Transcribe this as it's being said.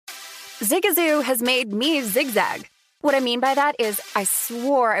Zigazoo has made me zigzag. What I mean by that is I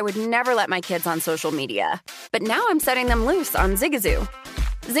swore I would never let my kids on social media, but now I'm setting them loose on Zigazoo.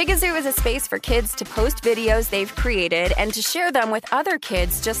 Zigazoo is a space for kids to post videos they've created and to share them with other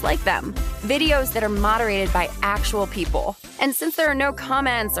kids just like them. Videos that are moderated by actual people. And since there are no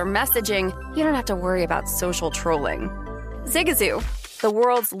comments or messaging, you don't have to worry about social trolling. Zigazoo, the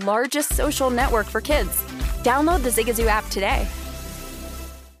world's largest social network for kids. Download the Zigazoo app today.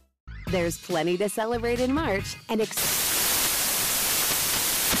 There's plenty to celebrate in March and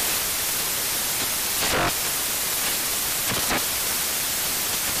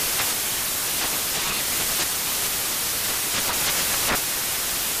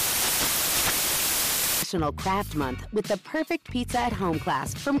National Craft Month with the perfect pizza at home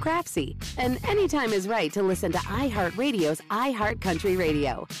class from Craftsy. And anytime is right to listen to iHeartRadio's iHeartCountry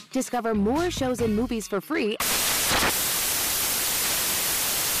Radio. Discover more shows and movies for free.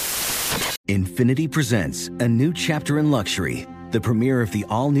 Infiniti presents a new chapter in luxury, the premiere of the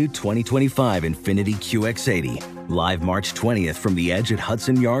all-new 2025 Infiniti QX80, live March 20th from the Edge at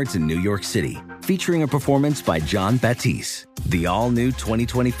Hudson Yards in New York City, featuring a performance by John Batiste. The all-new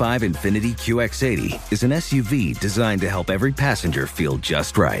 2025 Infiniti QX80 is an SUV designed to help every passenger feel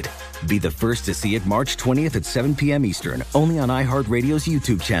just right. Be the first to see it March 20th at 7 p.m. Eastern, only on iHeartRadio's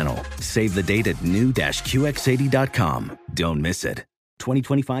YouTube channel. Save the date at new-QX80.com. Don't miss it.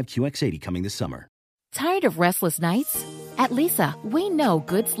 2025 QX80 coming this summer. Tired of restless nights? At Leesa, we know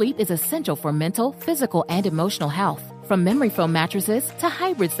good sleep is essential for mental, physical, and emotional health. From memory foam mattresses to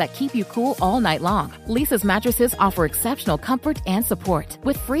hybrids that keep you cool all night long, Leesa's mattresses offer exceptional comfort and support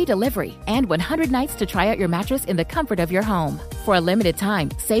with free delivery and 100 nights to try out your mattress in the comfort of your home. For a limited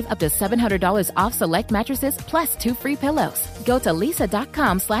time, save up to $700 off select mattresses plus 2 free pillows. Go to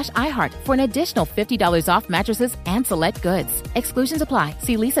leesa.com/iHeart for an additional $50 off mattresses and select goods. Exclusions apply.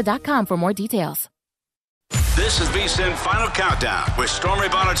 See leesa.com for more details. This is VSiN Final Countdown with Stormy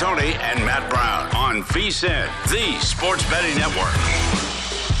Buonantony and Matt Brown on VSiN, the Sports Betting Network.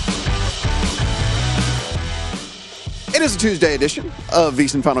 It is a Tuesday edition of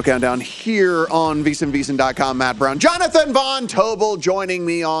VSiN Final Countdown here on VSiN.com. Matt Brown, Jonathan Von Tobel joining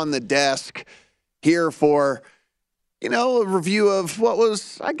me on the desk here for, a review of what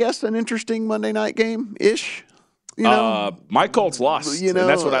was, I guess, an interesting Monday night game-ish. My Colts lost, and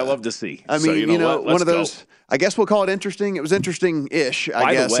that's what I love to see. I mean, one of those, I guess we'll call it interesting. It was interesting-ish,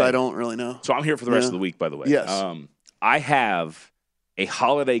 I guess. I don't really know. So I'm here for the rest of the week, by the way. Yes. I have a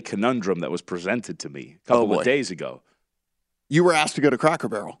holiday conundrum that was presented to me a couple of days ago. You were asked to go to Cracker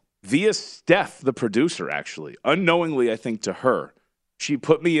Barrel. Via Steph, the producer, actually. Unknowingly, I think, to her. She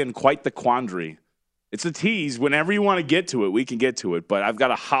put me in quite the quandary. It's a tease. Whenever you want to get to it, we can get to it. But I've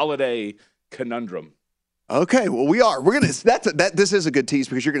got a holiday conundrum. Okay, well, we are. We're gonna. This is a good tease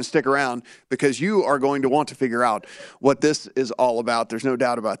because you're going to stick around because you are going to want to figure out what this is all about. There's no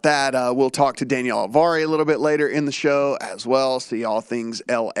doubt about that. We'll talk to Danielle Alvari a little bit later in the show as well. See all things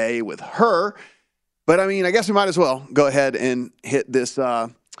LA with her. But I mean, I guess we might as well go ahead and hit this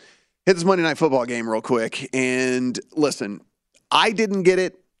Monday Night Football game real quick. And listen, I didn't get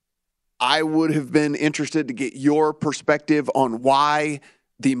it. I would have been interested to get your perspective on why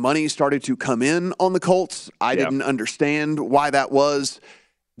the money started to come in on the Colts. I didn't understand why that was.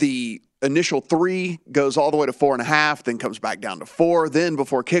 The initial 3 goes all the way to 4.5, then comes back down to 4. Then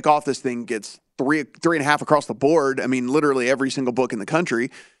before kickoff, this thing gets 3.5 across the board. I mean, literally every single book in the country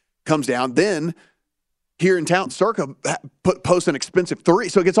comes down. Then here in town, Circa posts an expensive 3.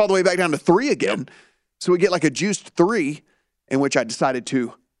 So it gets all the way back down to 3 again. Yep. So we get like a juiced 3, in which I decided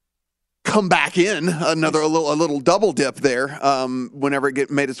to come back in a little double dip there whenever it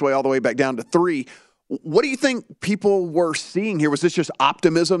made its way all the way back down to 3. What do you think people were seeing here? Was this just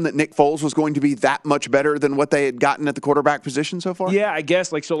optimism that Nick Foles was going to be that much better than what they had gotten at the quarterback position so far? Yeah, I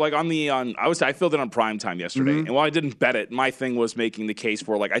guess. I filled it on primetime yesterday, and while I didn't bet it, my thing was making the case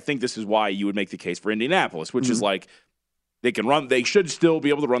for I think this is why you would make the case for Indianapolis, which is they can run. They should still be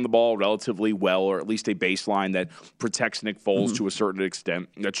able to run the ball relatively well, or at least a baseline that protects Nick Foles to a certain extent.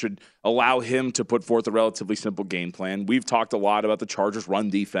 That should allow him to put forth a relatively simple game plan. We've talked a lot about the Chargers' run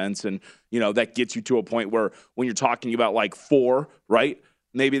defense, and that gets you to a point where when you're talking about 4, right?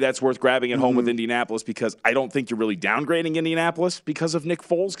 Maybe that's worth grabbing at home with Indianapolis because I don't think you're really downgrading Indianapolis because of Nick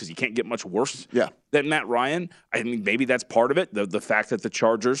Foles because you can't get much worse than Matt Ryan. I mean, maybe that's part of it. The fact that the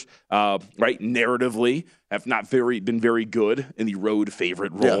Chargers, narratively have not been very good in the road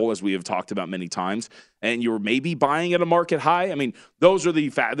favorite role, as we have talked about many times. And you're maybe buying at a market high. I mean, those are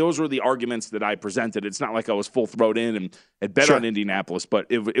the arguments that I presented. It's not like I was full throat in and had bet on Indianapolis, but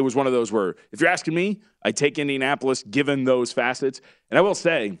it was one of those where if you're asking me, I take Indianapolis given those facets. And I will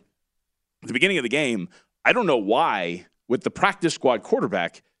say, at the beginning of the game, I don't know why, with the practice squad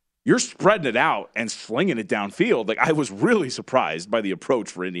quarterback, you're spreading it out and slinging it downfield. Like, I was really surprised by the approach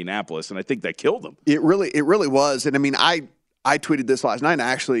for Indianapolis, and I think that killed them. It really was. And I mean, I tweeted this last night, and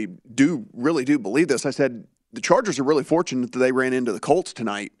I actually really do believe this. I said the Chargers are really fortunate that they ran into the Colts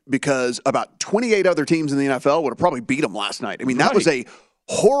tonight, because about 28 other teams in the NFL would have probably beat them last night. I mean, that was a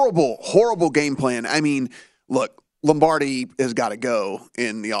horrible game plan. I mean, look, Lombardi has got to go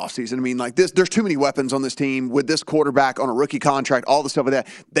in the offseason. I mean, like this, there's too many weapons on this team with this quarterback on a rookie contract, all the stuff like that.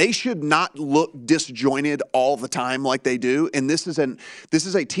 They should not look disjointed all the time like they do. And this is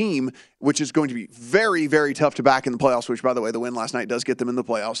a team which is going to be very, very tough to back in the playoffs, which, by the way, the win last night does get them in the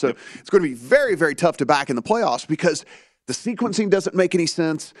playoffs. So It's going to be very, very tough to back in the playoffs, because the sequencing doesn't make any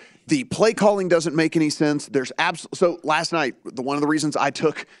sense. The play calling doesn't make any sense. So last night, one of the reasons I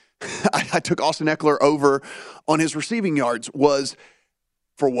took Austin Eckler over on his receiving yards was,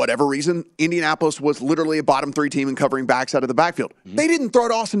 for whatever reason, Indianapolis was literally a bottom 3 team in covering backs out of the backfield. Mm-hmm. They didn't throw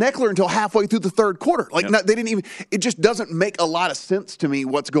to Austin Eckler until halfway through the third quarter. They didn't even. It just doesn't make a lot of sense to me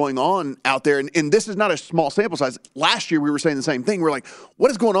what's going on out there. And this is not a small sample size. Last year we were saying the same thing. We're like,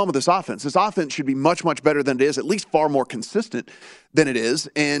 what is going on with this offense? This offense should be much, much better than it is, at least far more consistent than it is.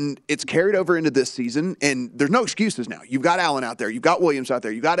 And it's carried over into this season, and there's no excuses now. You've got Allen out there. You've got Williams out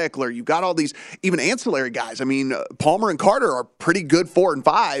there. You've got Eckler. You've got all these even ancillary guys. I mean, Palmer and Carter are pretty good 4 and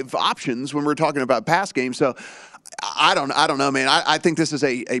 5 options when we're talking about pass games. So I don't know, man. I think this is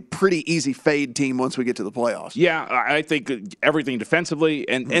a pretty easy fade team once we get to the playoffs. Yeah, I think everything defensively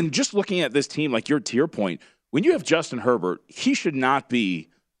and just looking at this team, like to your point, when you have Justin Herbert, he should not be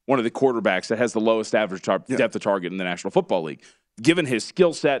one of the quarterbacks that has the lowest average depth of target in the National Football League. Given his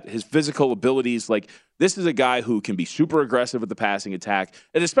skill set, his physical abilities, like, this is a guy who can be super aggressive with the passing attack,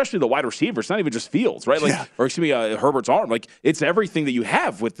 and especially the wide receivers. It's not even just Fields, right? Like, or excuse me, Herbert's arm. Like, it's everything that you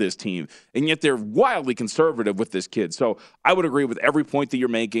have with this team, and yet they're wildly conservative with this kid. So I would agree with every point that you're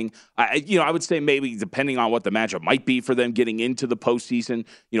making. I would say maybe depending on what the matchup might be for them getting into the postseason,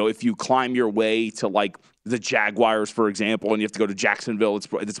 if you climb your way to like the Jaguars, for example, and you have to go to Jacksonville,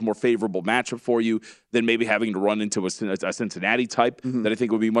 it's a more favorable matchup for you than maybe having to run into a Cincinnati type that I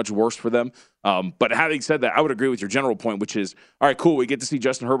think would be much worse for them. But having said that, I would agree with your general point, which is, all right, cool, we get to see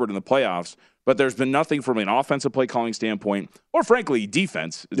Justin Herbert in the playoffs, but there's been nothing from an offensive play calling standpoint, or frankly,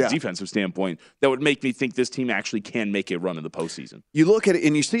 defensive standpoint, that would make me think this team actually can make a run in the postseason. You look at it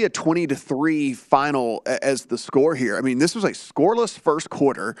and you see a 20-3 final as the score here. I mean, this was a scoreless first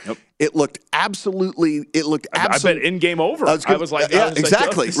quarter. Yep. It looked absolutely. I bet in game over. I was like,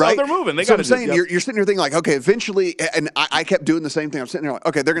 exactly, right? They're moving. They got I'm saying you're sitting here thinking like, okay, eventually, and I kept doing the same thing. I'm sitting there like,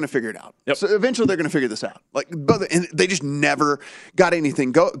 okay, they're going to figure it out. Yep. So eventually, they're going to figure this out. And they just never got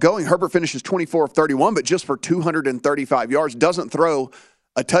anything going. Herbert finishes 24 of 31, but just for 235 yards, doesn't throw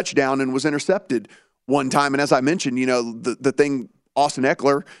a touchdown, and was intercepted one time. And as I mentioned, the thing, Austin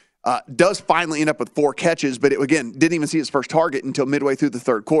Eckler does finally end up with 4 catches, but again, didn't even see his first target until midway through the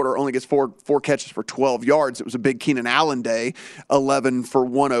third quarter. Only gets four catches for 12 yards. It was a big Keenan Allen day, 11 for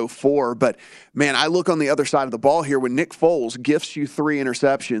 104. But, man, I look on the other side of the ball here when Nick Foles gifts you 3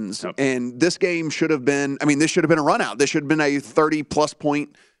 interceptions, and this game should have been – this should have been a run out. This should have been a 30-plus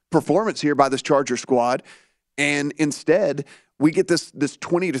point performance here by this Charger squad. And instead – we get this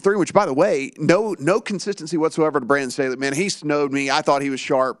 20-3, which, by the way, no consistency whatsoever to Brandon Staley. Man, he snowed me. I thought he was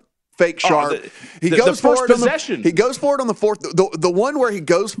sharp. Fake sharp. He goes for it possession. He goes for it on the fourth. The one where he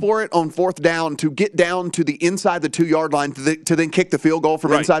goes for it on fourth down to get down to the inside the 2-yard line to then kick the field goal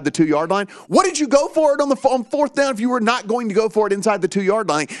from inside the 2-yard line. What did you go for it on fourth down if you were not going to go for it inside the 2-yard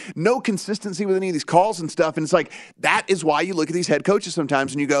line? No consistency with any of these calls and stuff. And it's like, that is why you look at these head coaches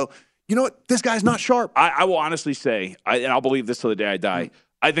sometimes and you go, you know what? This guy's not sharp. I will honestly say, and I'll believe this till the day I die,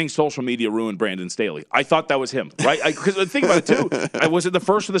 I think social media ruined Brandon Staley. I thought that was him, right? Because think about it, too. Was it the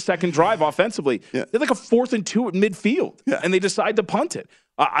first or the second drive offensively? Yeah. They're like a 4th and 2 at midfield, and they decide to punt it.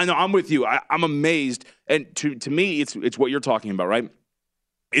 I know, I'm with you. I'm amazed. And to me, it's what you're talking about, right?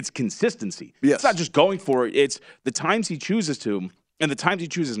 It's consistency. Yes. It's not just going for it. It's the times he chooses to and the times he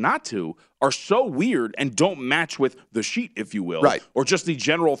chooses not to are so weird and don't match with the sheet, if you will. Right. Or just the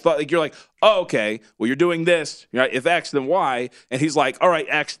general thought. Like, you're like, oh, okay, well, you're doing this. Right? If X, then Y. And he's like, all right,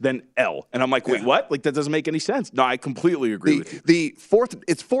 X, then L. And I'm like, wait, what? Like, that doesn't make any sense. No, I completely agree with you.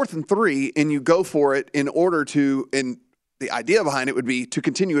 It's 4th and 3, and you go for it in order to – and the idea behind it would be to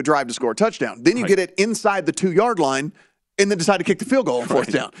continue a drive to score a touchdown. Then you get it inside the 2-yard line, and then decide to kick the field goal on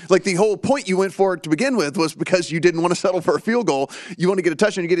fourth down. Like, the whole point you went for it to begin with was because you didn't want to settle for a field goal. You want to get a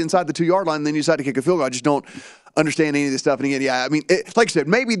touchdown, you get inside the 2-yard line, and then you decide to kick a field goal. I just don't understand any of this stuff. And again, like I said,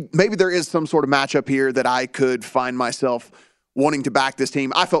 maybe there is some sort of matchup here that I could find myself wanting to back this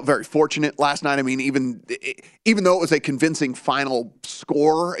team. I felt very fortunate last night. I mean, even though it was a convincing final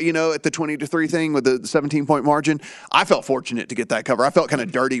score, at the 20-3 thing with the 17-point margin, I felt fortunate to get that cover. I felt kind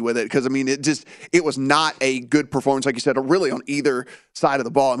of dirty with it because, I mean, it was not a good performance, like you said, really on either side of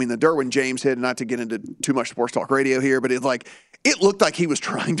the ball. I mean, the Derwin James hit, not to get into too much sports talk radio here, but it looked like he was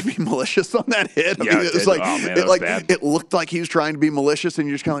trying to be malicious on that hit. I mean, it was it looked like he was trying to be malicious, and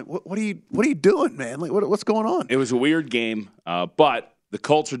you're just kind of like, what are you doing, man? Like, what's going on? It was a weird game, but the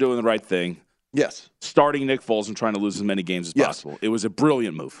Colts are doing the right thing. Yes. Starting Nick Foles and trying to lose as many games as possible. It was a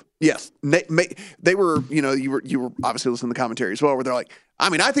brilliant move. Yes. They were, you were obviously listening to the commentary as well, where they're like, I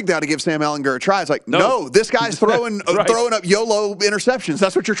mean, I think they ought to give Sam Ehlinger a try. It's like, no this guy's throwing up YOLO interceptions.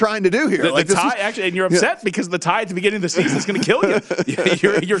 That's what you're trying to do here. The tie, actually, and you're upset because the tie at the beginning of the season is going to kill you.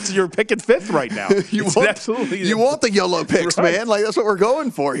 You're picking fifth right now. You want the YOLO picks, man. Like, that's what we're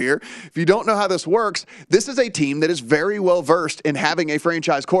going for here. If you don't know how this works, this is a team that is very well versed in having a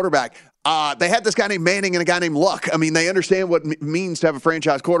franchise quarterback. They had this guy named Manning and a guy named Luck. I mean, they understand what it means to have a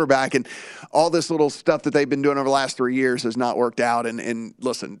franchise quarterback, and all this little stuff that they've been doing over the last 3 years has not worked out. And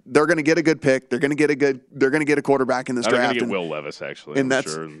listen, they're going to get a good pick. They're going to get a quarterback in this draft. They're going to get Will Levis, actually. And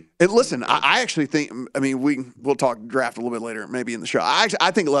that's sure. And listen, I actually think. I mean, we'll talk draft a little bit later, maybe in the show.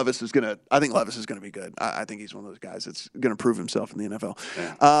 I think Levis is going to be good. I think he's one of those guys that's going to prove himself in the NFL.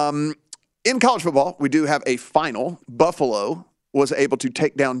 Yeah. In college football, we do have a final. Buffalo was able to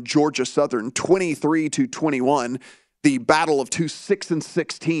take down Georgia Southern 23-21, the battle of two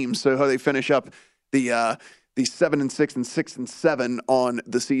 6-6 teams. So how they finish up the 7-6 and 6-7 on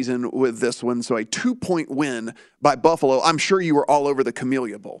the season with this one. So a 2-point win by Buffalo. I'm sure you were all over the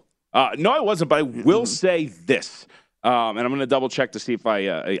Camellia Bowl. No, I wasn't, but I will say this, and I'm going to double check to see if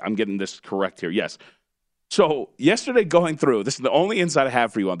I'm getting this correct here. Yes. So yesterday going through, this is the only insight I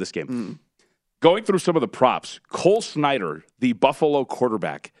have for you on this game. Going through some of the props, Cole Snyder, the Buffalo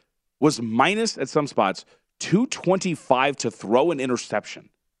quarterback, was minus at some spots 225 to throw an interception.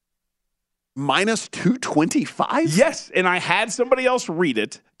 Minus 225? Yes, and I had somebody else read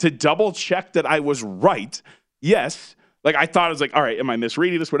it to double check that I was right. Yes. Like, I thought, I was like, all right, am I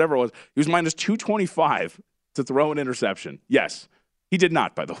misreading this? Whatever it was. He was minus 225 to throw an interception. Yes. He did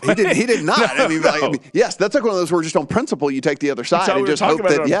not, by the way. He did not. No, I mean, yes, that's like one of those where just on principle you take the other side and just hope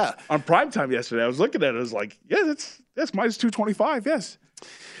that, on primetime yesterday, I was looking at it, I was like, yeah, that's minus 225, yes.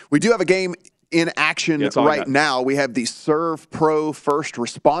 We do have a game in action right now. We have the Serve Pro First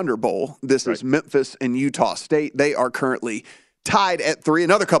Responder Bowl. This is Memphis and Utah State. They are currently tied at 3.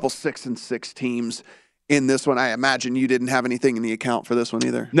 Another couple 6-6 teams in this one. I imagine you didn't have anything in the account for this one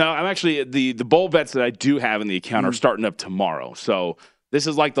either. No, I'm actually the bowl bets that I do have in the account are starting up tomorrow. So this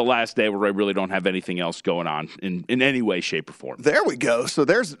is like the last day where I really don't have anything else going on in any way, shape, or form. There we go. So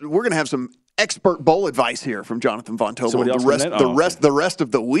we're going to have some expert bowl advice here from Jonathan Von Tobel. The rest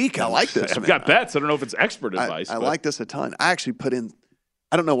of the week. I like this. I've got bets. I don't know if it's expert advice. I like this a ton. I actually put in.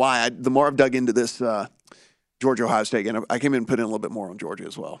 I don't know why. The more I've dug into this. Georgia, Ohio State, and I came in and put in a little bit more on Georgia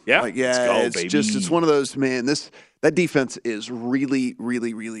as well. Yeah, it's one of those, man. That defense is really,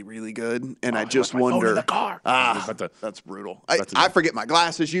 really, really, really good, and I just wonder. In the car. That's brutal. I forget my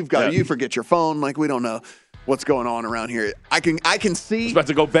glasses. You forget your phone. Like, we don't know what's going on around here. I can see. I was about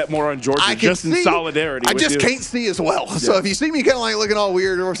to go bet more on Georgia just in solidarity. I just can't see as well. Yeah. So if you see me kind of like looking all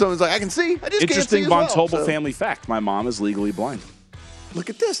weird, or someone's like, I can see. I just can't see as well. Interesting Von Tobel family fact: my mom is legally blind. Look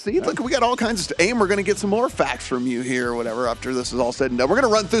at this. See, look, we got all kinds of stuff. And we're going to get some more facts from you here or whatever after this is all said and done. We're going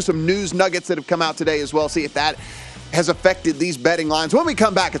to run through some news nuggets that have come out today as well, see if that has affected these betting lines. When we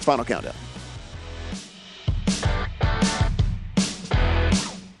come back, it's Final Countdown.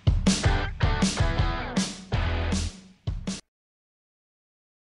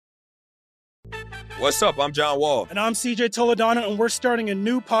 What's up? I'm John Wall. And I'm CJ Toledano, and we're starting a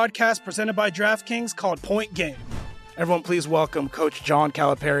new podcast presented by DraftKings called Point Game. Everyone, please welcome Coach John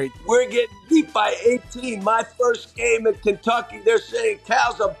Calipari. We're getting beat by 18. My first game in Kentucky, they're saying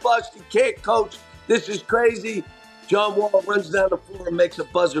Cal's a bust. He can't coach. This is crazy. John Wall runs down the floor and makes a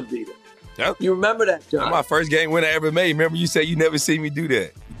buzzer beater. Yep. You remember that, John? That's my first game win I ever made. Remember you said you never seen me do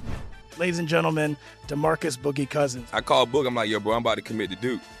that. Ladies and gentlemen, DeMarcus Boogie Cousins. I called Boog. I'm like, yo, bro, I'm about to commit to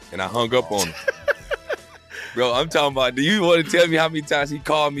Duke. And I hung up on him. Bro, I'm talking about, do you want to tell me how many times he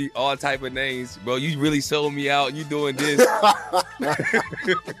called me all type of names? Bro, you really sold me out. You doing this.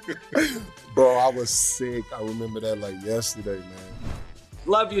 Bro, I was sick. I remember that like yesterday, man.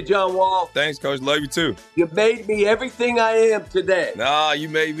 Love you, John Wall. Thanks, Coach. Love you, too. You made me everything I am today. Nah, you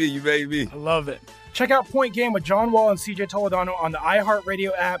made me. I love it. Check out Point Game with John Wall and CJ Toledano on the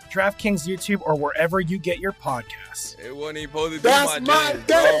iHeartRadio app, DraftKings YouTube, or wherever you get your podcasts. It wasn't even supposed to be my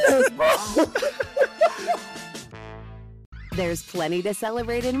game, bro. There's plenty to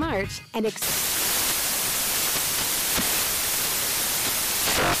celebrate in March and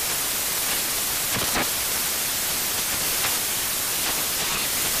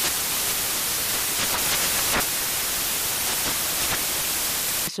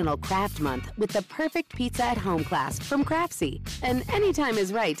National Craft Month with the perfect pizza at home class from Craftsy. And anytime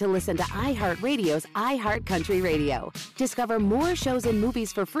is right to listen to iHeartRadio's iHeartCountry Radio. Discover more shows and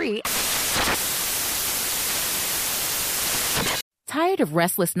movies for free. Tired of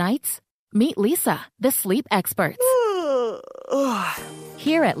restless nights? Meet Lisa, the sleep expert.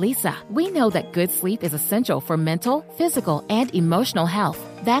 Here at Lisa, we know that good sleep is essential for mental, physical, and emotional health.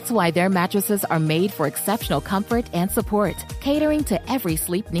 That's why their mattresses are made for exceptional comfort and support, catering to every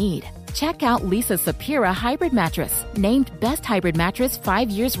sleep need. Check out Lisa's Sapira Hybrid Mattress, named Best Hybrid Mattress 5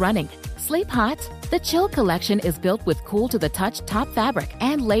 years running. Sleep hot? The Chill Collection is built with cool-to-the-touch top fabric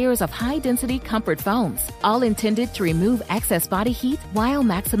and layers of high-density comfort foams, all intended to remove excess body heat while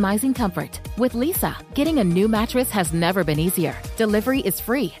maximizing comfort. With Lisa, getting a new mattress has never been easier. Delivery is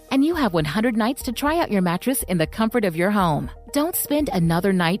free, and you have 100 nights to try out your mattress in the comfort of your home. Don't spend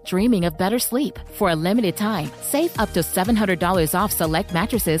another night dreaming of better sleep. For a limited time, save up to $700 off select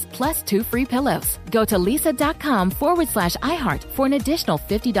mattresses plus 2 free pillows. Go to lisa.com/iHeart for an additional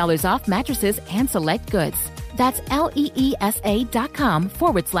 $50 off mattresses and select goods. That's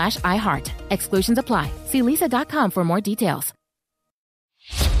LEESA.com/iHeart. Exclusions apply. See lisa.com for more details.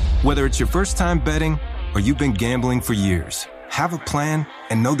 Whether it's your first time betting or you've been gambling for years, have a plan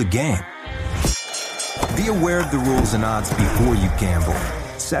and know the game. Be aware of the rules and odds before you gamble.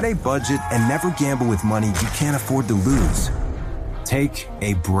 Set a budget and never gamble with money you can't afford to lose. Take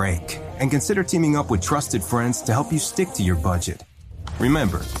a break and consider teaming up with trusted friends to help you stick to your budget.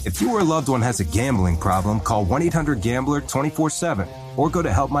 Remember, if you or a loved one has a gambling problem, call 1-800-GAMBLER 24/7 or go to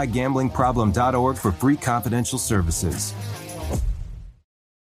helpmygamblingproblem.org for free confidential services.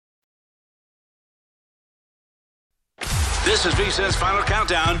 This is VSiN's Final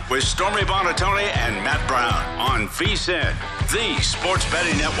Countdown with Stormy Buonantony and Matt Brown on VSiN, the sports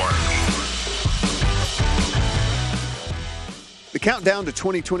betting network. The countdown to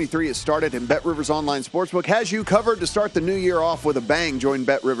 2023 has started, and BetRivers Online Sportsbook has you covered to start the new year off with a bang. Join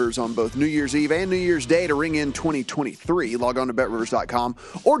BetRivers on both New Year's Eve and New Year's Day to ring in 2023. Log on to BetRivers.com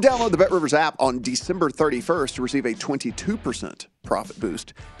or download the BetRivers app on December 31st to receive a 22% profit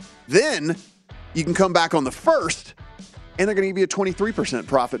boost. Then you can come back on the 1st, and they're going to give you a 23%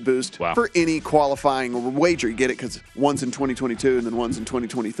 profit boost for any qualifying wager. You get it because one's in 2022 and then one's in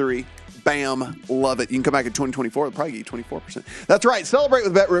 2023. Bam. Love it. You can come back in 2024. They'll probably get you 24%. That's right. Celebrate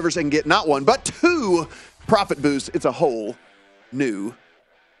with BetRivers and get not one, but 2 profit boosts. It's a whole new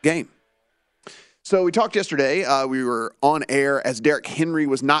game. So we talked yesterday. We were on air as Derrick Henry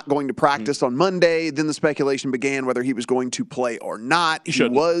was not going to practice on Monday. Then the speculation began whether he was going to play or not. He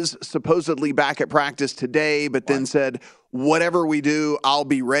was supposedly back at practice today, but then said, whatever we do, I'll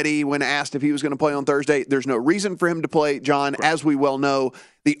be ready when asked if he was going to play on Thursday. There's no reason for him to play, John. As we well know,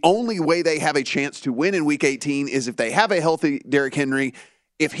 the only way they have a chance to win in Week 18 is if they have a healthy Derrick Henry.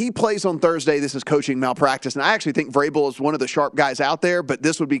 If he plays on Thursday, this is coaching malpractice. And I actually think Vrabel is one of the sharp guys out there, but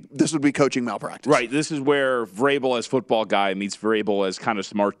this would be coaching malpractice. Right. This is where Vrabel as football guy meets Vrabel as kind of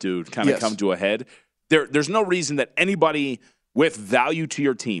smart dude kind of come to a head. There's no reason that anybody with value to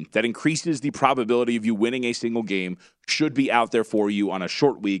your team that increases the probability of you winning a single game should be out there for you on a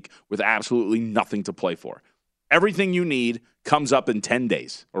short week with absolutely nothing to play for. Everything you need comes up in 10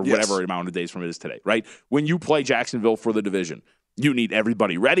 days or whatever amount of days from it is today, right? When you play Jacksonville for the division, you need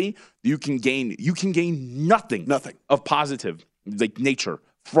everybody ready. You can gain nothing of positive nature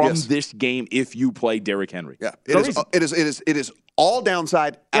from this game if you play Derrick Henry. Yeah, it is all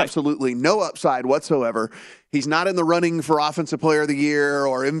downside, absolutely no upside whatsoever. He's not in the running for Offensive Player of the Year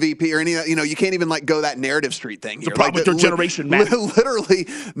or MVP or any. You can't even go that narrative street thing. It's a problem with your generation, man. Literally,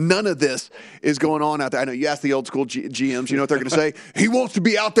 none of this is going on out there. I know you ask the old school GMs. You know what they're going to say? He wants to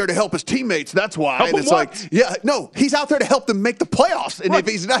be out there to help his teammates. That's why. Help him what? He's out there to help them make the playoffs. And if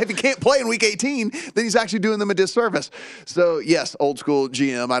he can't play in Week 18, then he's actually doing them a disservice. So yes, old school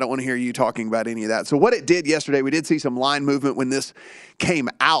GM. I don't want to hear you talking about any of that. So what it did yesterday, we did see some line movement when this came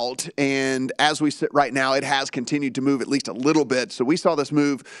out, and as we sit right now, it has continued to move at least a little bit. So we saw this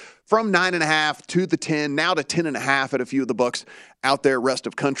move from 9.5 to the 10, now to 10.5 at a few of the books out there, rest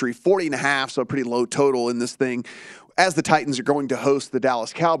of country, 40.5, so a pretty low total in this thing, as the Titans are going to host the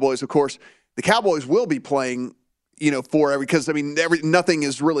Dallas Cowboys. Of course, the Cowboys will be playing, because nothing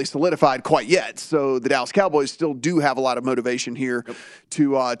is really solidified quite yet. So the Dallas Cowboys still do have a lot of motivation here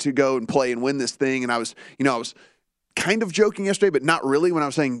to go and play and win this thing. And I was kind of joking yesterday, but not really, when I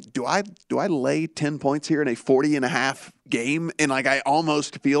was saying, do I lay 10 points here in a 40.5 game? And like, I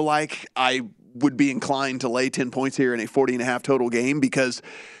almost feel like I would be inclined to lay 10 points here in a 40.5 total game, because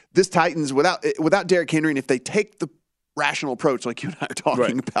this Titans, without Derrick Henry, and if they take the rational approach like you and I are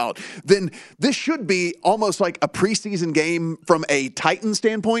talking about, then this should be almost like a preseason game from a Titan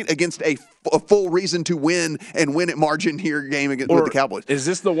standpoint against a full reason to win and win at margin here game with the Cowboys. Is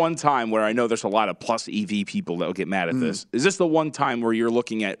this the one time where, I know there's a lot of plus EV people that will get mad at this, is this the one time where you're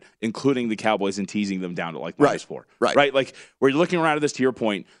looking at including the Cowboys and teasing them down to like -4? Right? Like, where you're looking around at this, to your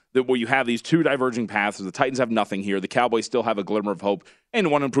point, that where you have these two diverging paths. The Titans have nothing here. The Cowboys still have a glimmer of hope and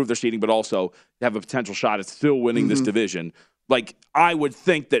want to improve their seeding, but also have a potential shot at still winning this division. Like, I would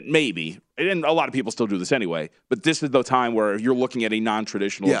think that maybe, and a lot of people still do this anyway, but this is the time where you're looking at a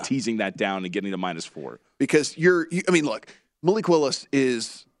non-traditional, teasing that down and getting to -4. Because look, Malik Willis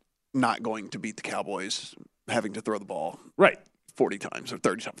is not going to beat the Cowboys having to throw the ball 40 times or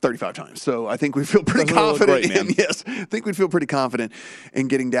 35 times. So I think we feel pretty confident. I think we'd feel pretty confident in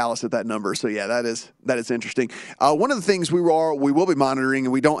getting Dallas at that number. So yeah, that is interesting. One of the things we will be monitoring,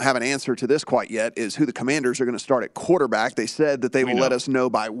 and we don't have an answer to this quite yet, is who the Commanders are going to start at quarterback. They said that they will let us know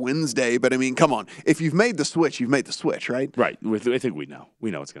by Wednesday, but I mean, come on. If you've made the switch, you've made the switch, right? Right. I think we know.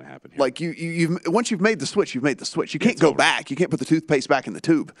 We know what's going to happen here. Like once you've made the switch, you've made the switch. You can't go back. You can't put the toothpaste back in the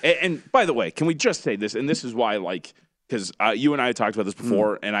tube. And by the way, can we just say this? And this is why, like, because you and I had talked about this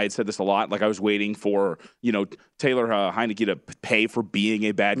before, and I had said this a lot. Like, I was waiting for, Taylor Heineke to pay for being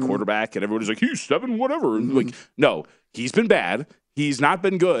a bad quarterback, and everybody's like, he's 7 whatever. And like, no, he's been bad. He's not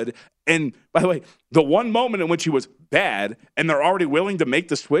been good. And by the way, the one moment in which he was bad and they're already willing to make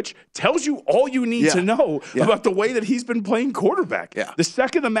the switch tells you all you need to know about the way that he's been playing quarterback. Yeah. The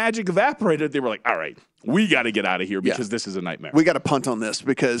second the magic evaporated, they were like, all right, we got to get out of here because this is a nightmare. We got to punt on this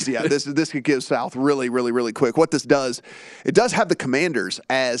because, this could give south really, really, really quick. What this does, it does have the Commanders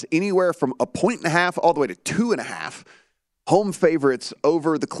as anywhere from 1.5 all the way to 2.5 home favorites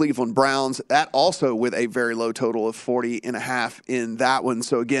over the Cleveland Browns. That also with a very low total of 40.5 in that one.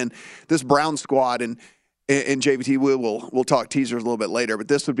 So again, this Brown squad and JVT, we'll talk teasers a little bit later, but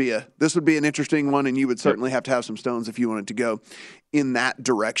this would be an interesting one, and you would certainly have to have some stones if you wanted to go in that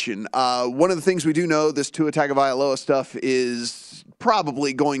direction. One of the things we do know, this Tua Tagovailoa stuff is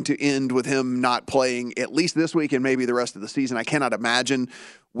probably going to end with him not playing at least this week and maybe the rest of the season. I cannot imagine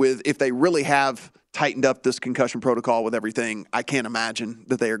if they really have tightened up this concussion protocol with everything, I can't imagine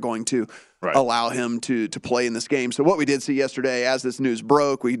that they are going to allow him to play in this game. So what we did see yesterday, as this news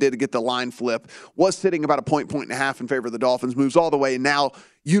broke, we did get the line flip, was sitting about a point and a half in favor of the Dolphins, moves all the way. Now,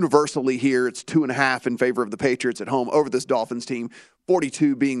 universally here, it's 2.5 in favor of the Patriots at home over this Dolphins team,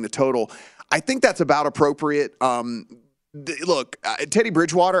 42 being the total. I think that's about appropriate. Look, Teddy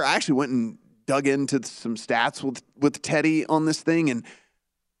Bridgewater, I actually went and dug into some stats with Teddy on this thing, and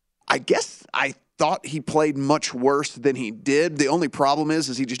I guess I thought he played much worse than he did. The only problem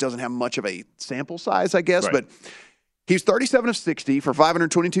is he just doesn't have much of a sample size, I guess. Right. But he's 37 of 60 for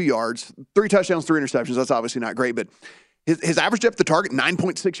 522 yards, 3 touchdowns, 3 interceptions. That's obviously not great, but his average depth of target,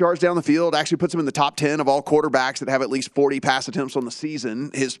 9.6 yards down the field, actually puts him in the top 10 of all quarterbacks that have at least 40 pass attempts on the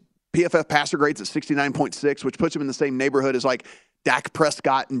season. His PFF passer grade's at 69.6, which puts him in the same neighborhood as like Dak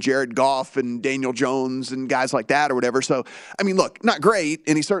Prescott and Jared Goff and Daniel Jones and guys like that or whatever. So, I mean, look, not great.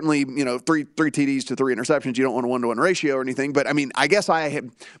 And he certainly, 3 TDs to 3 interceptions. You don't want a 1-to-1 ratio or anything. But, I mean, I guess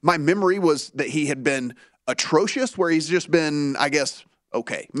my memory was that he had been atrocious, where he's just been, I guess,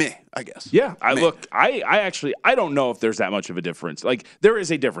 okay, I guess. Yeah, I don't know if there's that much of a difference. Like, there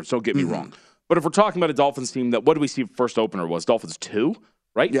is a difference, don't get me wrong. But if we're talking about a Dolphins team what did we see first opener was? Dolphins 2,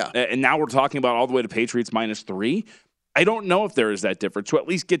 right? Yeah. And now we're talking about all the way to Patriots -3. I don't know if there is that difference. To at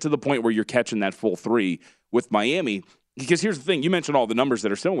least get to the point where you're catching that full 3 with Miami. Because here's the thing. You mentioned all the numbers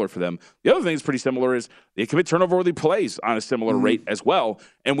that are similar for them. The other thing that's pretty similar is they commit turnover-worthy plays on a similar rate as well.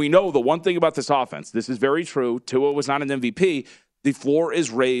 And we know the one thing about this offense, this is very true. Tua was not an MVP. The floor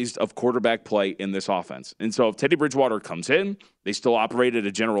is raised of quarterback play in this offense. And so if Teddy Bridgewater comes in, they still operate at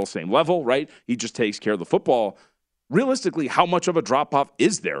a general same level, right? He just takes care of the football. Realistically, how much of a drop-off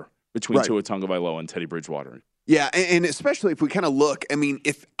is there between Tua Tagovailoa and Teddy Bridgewater? Yeah, and especially if we kind of look, I mean,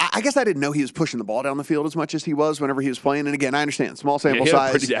 I guess I didn't know he was pushing the ball down the field as much as he was whenever he was playing. And again, I understand, small sample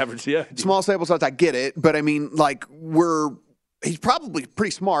size. Pretty average, yeah. Small sample size, I get it. But I mean, like, he's probably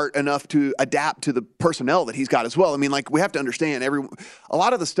pretty smart enough to adapt to the personnel that he's got as well. I mean, like, we have to understand a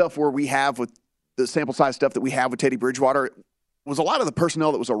lot of the stuff where we have with the sample size stuff that we have with Teddy Bridgewater was a lot of the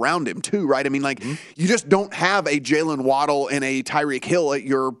personnel that was around him too, right? I mean, like, you just don't have a Jalen Waddle and a Tyreek Hill at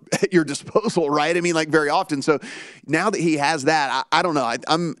your disposal, right? I mean, like, very often. So now that he has that, I don't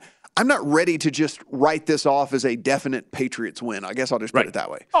know. I'm not ready to just write this off as a definite Patriots win. I guess I'll just put it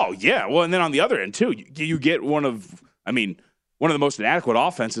that way. Oh, yeah. Well, and then on the other end, too, you get one of the most inadequate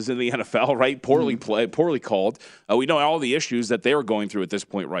offenses in the NFL, right? Poorly played, poorly called. We know all the issues that they are going through at this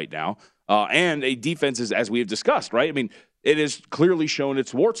point right now. And a defense is, as we have discussed, right? I mean, it has clearly shown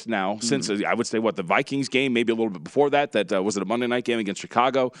its warts now since, I would say, the Vikings game, maybe a little bit before that. That was it a Monday night game against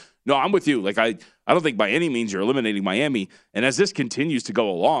Chicago? No, I'm with you. Like, I don't think by any means you're eliminating Miami. And as this continues to go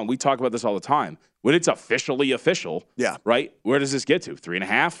along, we talk about this all the time. When it's officially official, right? Where does this get to?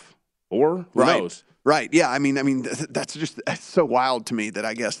 3.5? 4? Who knows? Right. Yeah. I mean, that's so wild to me that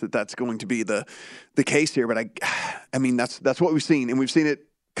I guess that's going to be the case here. But I mean, that's what we've seen, and we've seen it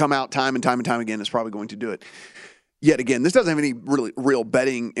come out time and time again. It's probably going to do it yet again. This doesn't have any really real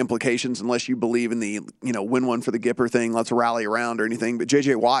betting implications unless you believe in the, win one for the Gipper thing, let's rally around or anything. But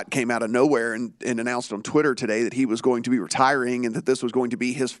J.J. Watt came out of nowhere and announced on Twitter today that he was going to be retiring and that this was going to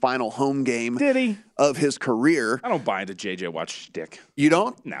be his final home game of his career. I don't buy into J.J. Watt's shtick. You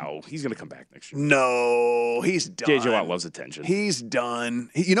don't? No, he's going to come back next year. No, he's done. J.J. Watt loves attention. He's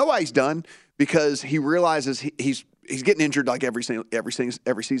done. You know why he's done? Because he realizes he's getting injured like every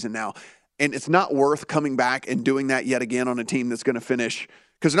season now. And it's not worth coming back and doing that yet again on a team that's going to finish,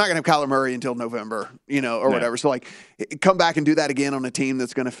 because they're not going to have Kyler Murray until November, or whatever. So, come back and do that again on a team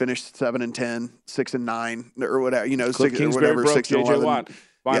that's going to finish 7-10, 6-9, or whatever, 6 or whatever, 6-11. Watt.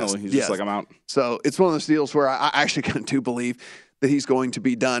 Finally, he's just like, I'm out. So it's one of those deals where I actually kind of do believe that he's going to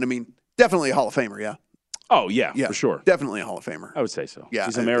be done. I mean, definitely a Hall of Famer, yeah. Oh, yeah, for sure. Definitely a Hall of Famer. I would say so. Yeah,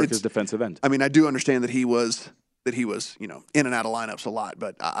 he's America's defensive end. I mean, I do understand that he was, in and out of lineups a lot.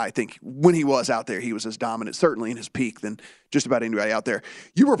 But I think when he was out there, he was as dominant, certainly in his peak, than just about anybody out there.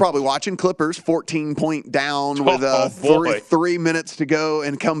 You were probably watching Clippers, 14-point down with 3 minutes to go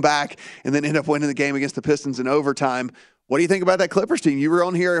and come back and then end up winning the game against the Pistons in overtime. What do you think about that Clippers team? You were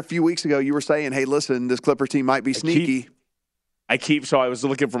on here a few weeks ago. You were saying, hey, listen, this Clippers team might be sneaky. So I was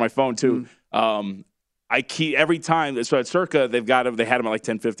looking for my phone, too. I keep every time. So at Circa, they had them at like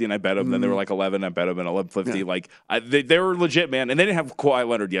 10:50, and I bet them. Then they were like 11. I bet them at 11:50. Yeah. They were legit, man. And they didn't have Kawhi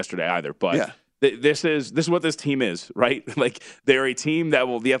Leonard yesterday either. But this is what this team is, right? Like, they're a team that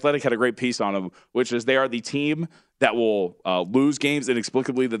will. The Athletic had a great piece on them, which is they are the team that will lose games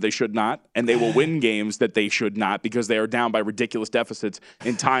inexplicably that they should not, and they will win games that they should not because they are down by ridiculous deficits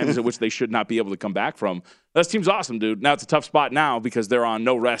in times at which they should not be able to come back from. This team's awesome, dude. Now, it's a tough spot now because they're on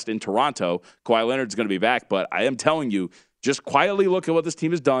no rest in Toronto. Kawhi Leonard's going to be back, but I am telling you, just quietly look at what this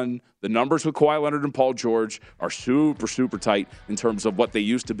team has done. The numbers with Kawhi Leonard and Paul George are super, super tight in terms of what they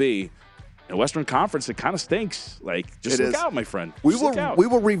used to be. In the Western Conference, it kind of stinks. Just look out, my friend. We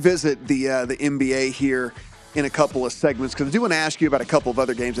will revisit the NBA here in a couple of segments, because I do want to ask you about a couple of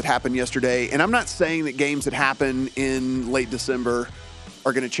other games that happened yesterday. And I'm not saying that games that happen in late December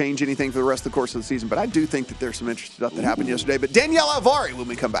are going to change anything for the rest of the course of the season, but I do think that there's some interesting stuff that happened yesterday. But Danielle Alvari when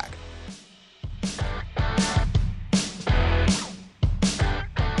we come back.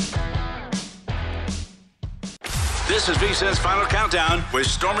 This is VSiN's Final Countdown with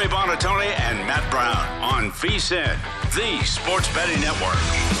Stormy Buonantony and Matt Brown on VSiN, the Sports Betting Network.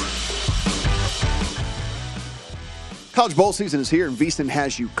 College bowl season is here, and VSiN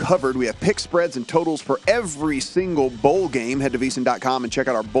has you covered. We have pick spreads and totals for every single bowl game. Head to VSiN.com and check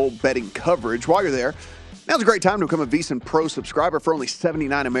out our bowl betting coverage. While you're there, now's a great time to become a VSiN Pro subscriber. For only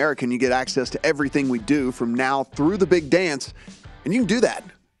 $79 American, you get access to everything we do from now through the big dance. And you can do that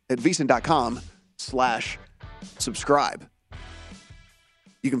at VSiN.com/subscribe.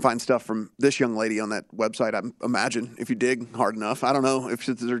 You can find stuff from this young lady on that website, I imagine, if you dig hard enough. I don't know if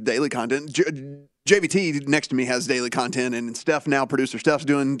it's their daily content. JVT next to me has daily content, and Steph now, producer Steph's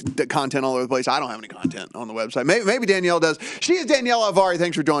doing content all over the place. I don't have any content on the website. Maybe Danielle does. She is Danielle Alvari.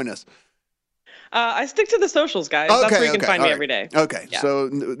 Thanks for joining us. I stick to the socials, guys. That's where you can find me every day. Okay, yeah. So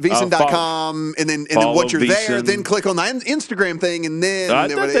VSiN.com, and then once you're there, then click on the Instagram thing, and then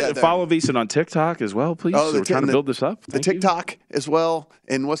follow VSiN on TikTok as well, please. We're trying to build this up. The TikTok as well,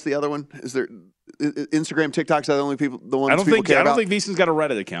 and what's the other one? Is there Instagram, TikToks are the only people, the ones people care about? I don't think VSiN's got a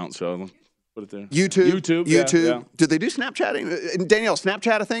Reddit account, so put it there. YouTube. Yeah. Do they do Snapchatting? Danielle,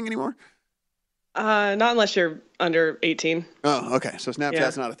 Snapchat a thing anymore? Not unless you're under 18. Oh, okay. So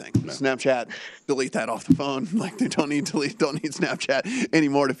Snapchat's not a thing. No. Snapchat, delete that off the phone. Like, they don't need Snapchat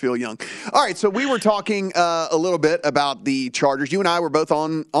anymore to feel young. All right, so we were talking a little bit about the Chargers. You and I were both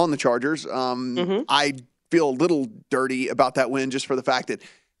on the Chargers. I feel a little dirty about that win just for the fact that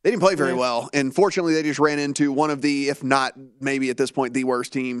they didn't play very well. And fortunately, they just ran into one of the, if not maybe at this point, the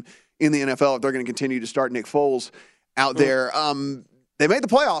worst team in the NFL if they're going to continue to start Nick Foles out there. They made the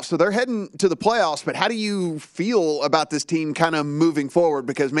playoffs, so they're heading to the playoffs. But how do you feel about this team kind of moving forward?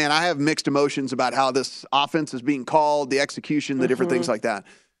 Because, man, I have mixed emotions about how this offense is being called, the execution, the different things like that.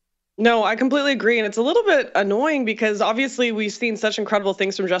 No, I completely agree. And it's a little bit annoying because obviously we've seen such incredible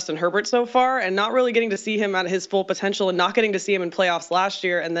things from Justin Herbert so far and not really getting to see him at his full potential and not getting to see him in playoffs last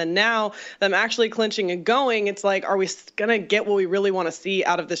year. And then now them actually clinching and going, it's like, are we going to get what we really want to see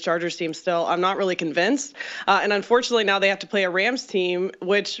out of this Chargers team still? I'm not really convinced. And unfortunately, now they have to play a Rams team,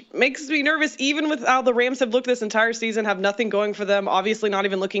 which makes me nervous, even with how the Rams have looked this entire season, have nothing going for them, obviously not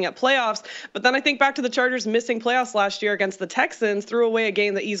even looking at playoffs. But then I think back to the Chargers missing playoffs last year against the Texans, threw away a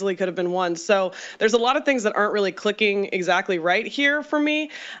game that easily could have been won. So there's a lot of things that aren't really clicking exactly right here for me.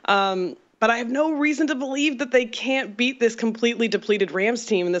 But I have no reason to believe that they can't beat this completely depleted Rams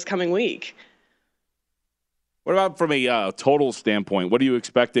team in this coming week. What about from a total standpoint? What are you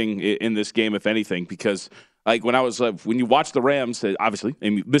expecting in this game, if anything? Because like when you watch the Rams, obviously a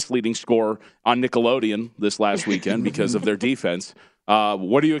misleading score on Nickelodeon this last weekend because of their defense.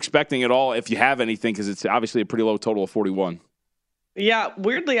 What are you expecting at all, if you have anything? Because it's obviously a pretty low total of 41. Yeah,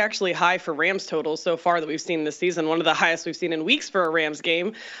 weirdly actually high for Rams totals so far that we've seen this season. One of the highest we've seen in weeks for a Rams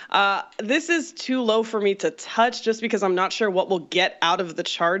game. This is too low for me to touch just because I'm not sure what we'll get out of the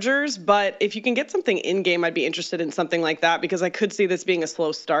Chargers. But if you can get something in-game, I'd be interested in something like that because I could see this being a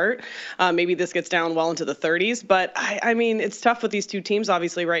slow start. Maybe this gets down well into the 30s. But, I mean, it's tough with these two teams,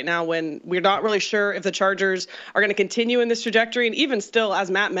 obviously, right now when we're not really sure if the Chargers are going to continue in this trajectory. And even still,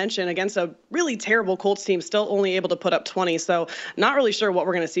 as Matt mentioned, against a really terrible Colts team, still only able to put up 20. So not really sure what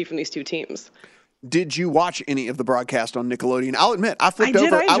we're going to see from these two teams. Did you watch any of the broadcast on Nickelodeon? I'll admit, I flipped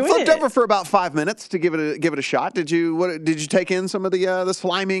over for about 5 minutes to give it a shot. Did you take in some of the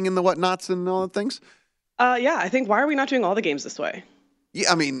sliming and the whatnots and all the things? Yeah, I think, why are we not doing all the games this way?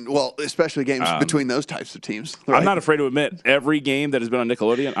 Yeah, I mean, well, especially games between those types of teams. Right? I'm not afraid to admit, every game that has been on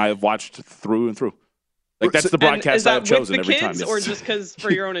Nickelodeon, I have watched through and through. Like that's the broadcast I have chosen every time. Or just because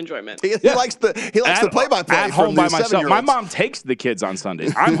for your own enjoyment? He likes the play-by-play at home by myself. My mom takes the kids on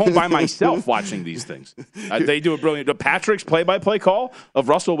Sundays. I'm home by myself watching these things. They do a brilliant. Patrick's play-by-play call of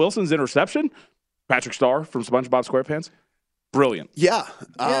Russell Wilson's interception. Patrick Starr from SpongeBob SquarePants. Brilliant. Yeah.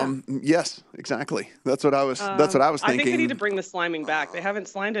 Yes, exactly. That's what I was thinking. I think they need to bring the sliming back. They haven't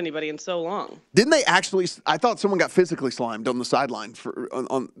slimed anybody in so long. Didn't they actually? I thought someone got physically slimed on the sideline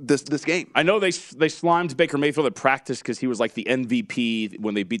on this game. I know they slimed Baker Mayfield at practice because he was like the MVP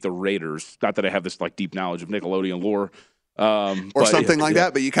when they beat the Raiders. Not that I have this like deep knowledge of Nickelodeon lore. Or something like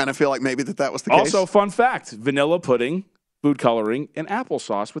that, but you kind of feel like maybe that was the case. Also, fun fact, vanilla pudding, food coloring, and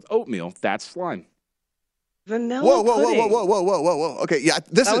applesauce with oatmeal, that's slime. Vanilla pudding. Whoa. Okay, yeah,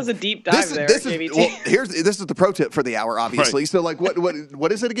 that was a deep dive there, JVT. This is the pro tip for the hour, obviously. Right. So, like,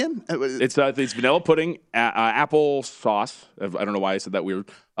 what is it again? It's vanilla pudding, apple sauce. I don't know why I said that weird.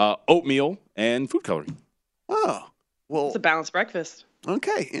 Oatmeal and food coloring. Oh, well, it's a balanced breakfast.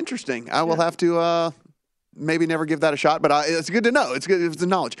 Okay, interesting. I will have to maybe never give that a shot, but it's good to know. It's good. It's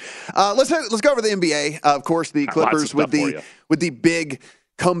knowledge. Let's go over the NBA. Of course, the Clippers with the big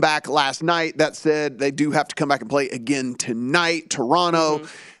comeback last night. That said, they do have to come back and play again tonight. Toronto,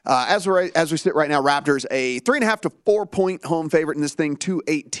 as we sit right now, Raptors a 3.5 to 4 point home favorite in this thing.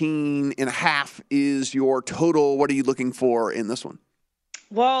 218.5 is your total. What are you looking for in this one?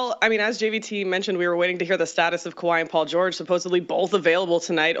 Well, I mean, as JVT mentioned, we were waiting to hear the status of Kawhi and Paul George, supposedly both available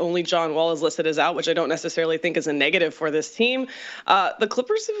tonight. Only John Wall is listed as out, which I don't necessarily think is a negative for this team. The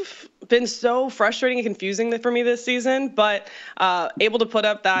Clippers have been so frustrating and confusing for me this season, but able to put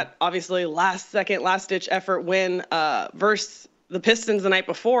up that obviously last-ditch effort win versus the Pistons the night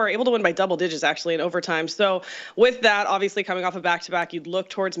before, able to win by double digits actually in overtime. So with that, obviously coming off a back-to-back, you'd look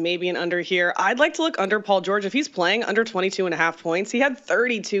towards maybe an under here. I'd like to look under Paul George. If he's playing under 22.5 points, he had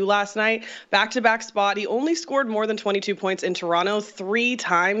 32 last night, back-to-back spot. He only scored more than 22 points in Toronto 3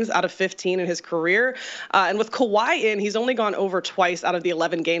 times out of 15 in his career. And with Kawhi in, he's only gone over twice out of the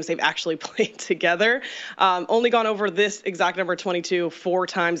 11 games they've actually played together. Only gone over this exact number 22 4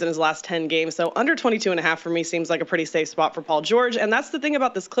 times in his last 10 games. So under 22.5 for me seems like a pretty safe spot for Paul George. And that's the thing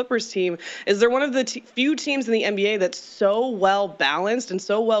about this Clippers team is they're one of the few teams in the NBA that's so well balanced and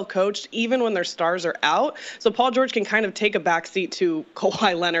so well coached, even when their stars are out. So Paul George can kind of take a backseat to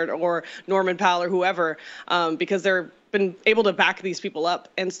Kawhi Leonard or Norman Powell or whoever, because they're been able to back these people up.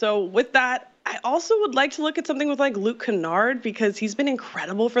 And so with that, I also would like to look at something with like Luke Kennard because he's been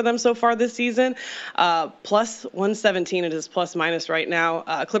incredible for them so far this season. Plus 117 at his plus minus right now.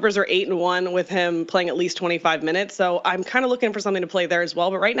 Clippers are 8-1 with him playing at least 25 minutes. So I'm kind of looking for something to play there as well.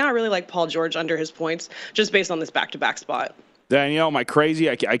 But right now I really like Paul George under his points just based on this back-to-back spot. Danielle, am I crazy?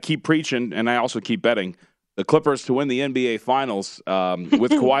 I keep preaching and I also keep betting. the Clippers to win the NBA Finals.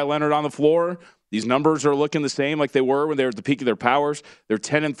 With Kawhi Leonard on the floor, these numbers are looking the same like they were when they were at the peak of their powers. They're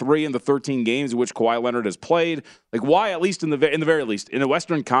 10-3 in the 13 games in which Kawhi Leonard has played. Like, why, at least in the very least, in the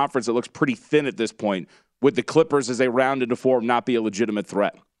Western Conference, it looks pretty thin at this point with the Clippers as they round into form not be a legitimate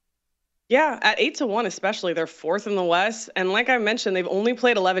threat. Yeah, at 8-1 especially, they're fourth in the West. And like I mentioned, they've only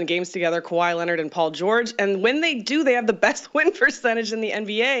played 11 games together, Kawhi Leonard and Paul George. And when they do, they have the best win percentage in the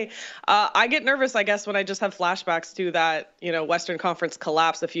NBA. I get nervous, I guess, when I just have flashbacks to that, Western Conference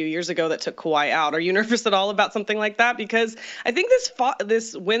collapse a few years ago that took Kawhi out. Are you nervous at all about something like that? Because I think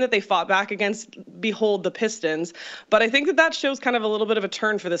this win that they fought back against, behold, the Pistons. But I think that shows kind of a little bit of a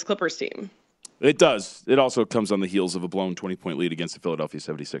turn for this Clippers team. It does. It also comes on the heels of a blown 20-point lead against the Philadelphia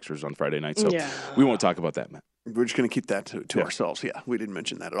 76ers on Friday night. So we won't talk about that, Matt. We're just going to keep that to ourselves. Yeah, we didn't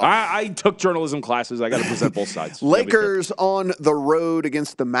mention that at all. I took journalism classes. I got to present both sides. Lakers on the road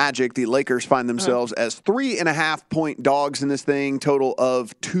against the Magic. The Lakers find themselves as 3.5-point dogs in this thing, total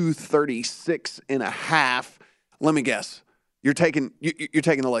of 236.5. Let me guess. You're taking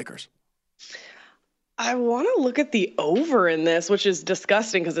the Lakers. I want to look at the over in this, which is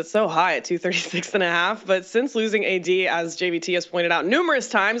disgusting because it's so high at 236.5. But since losing AD, as JVT has pointed out numerous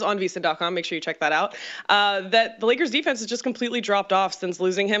times on VSiN.com, make sure you check that out, that the Lakers defense has just completely dropped off since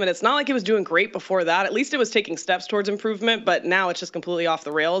losing him. And it's not like it was doing great before that. At least it was taking steps towards improvement, but now it's just completely off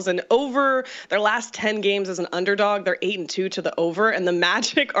the rails. And over their last 10 games as an underdog, they're 8-2 to the over. And the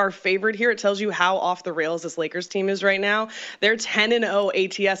Magic are favored here. It tells you how off the rails this Lakers team is right now. They're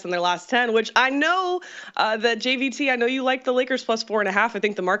 10-0 ATS in their last 10, which I know that JVT, I know you like the Lakers plus 4.5. I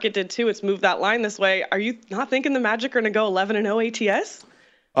think the market did too. It's moved that line this way. Are you not thinking the Magic are going to go 11-0 ATS?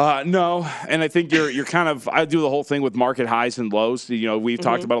 No, and I think you're kind of. I do the whole thing with market highs and lows. We've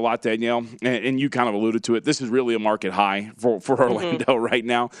talked about a lot, Danielle, and you kind of alluded to it. This is really a market high for Orlando right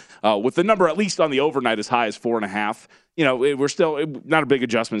now, with the number at least on the overnight as high as 4.5. We're still not a big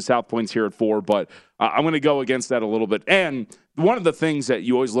adjustment. South Point's here at 4, but I'm going to go against that a little bit. And one of the things that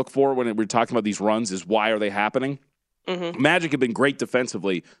you always look for when we're talking about these runs is why are they happening? Magic have been great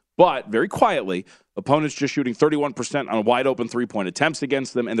defensively, but very quietly, opponents just shooting 31% on wide open three-point attempts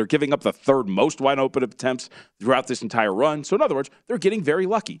against them, and they're giving up the third most wide open attempts throughout this entire run. So in other words, they're getting very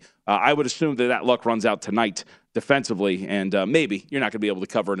lucky. I would assume that luck runs out tonight defensively, and maybe you're not going to be able to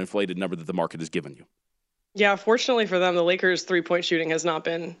cover an inflated number that the market has given you. Yeah, fortunately for them, the Lakers' three-point shooting has not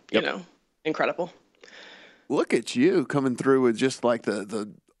been, incredible. Look at you coming through with just like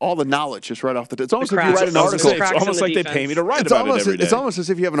all the knowledge just right off the. It's almost like you write an article. It's almost like they pay me to write about it every day. It's almost as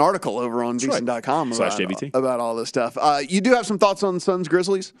if you have an article over on VSiN.com about all this stuff. You do have some thoughts on Suns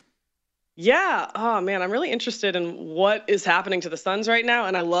Grizzlies? Yeah. Oh, man, I'm really interested in what is happening to the Suns right now,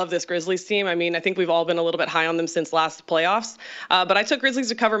 and I love this Grizzlies team. I mean, I think we've all been a little bit high on them since last playoffs, but I took Grizzlies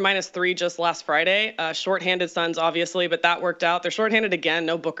to cover -3 just last Friday. Shorthanded Suns, obviously, but that worked out. They're shorthanded again,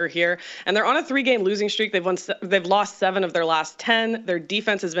 no Booker here, and they're on a 3-game losing streak. They've lost 7 of their last 10. Their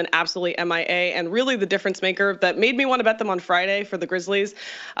defense has been absolutely MIA, and really the difference maker that made me want to bet them on Friday for the Grizzlies,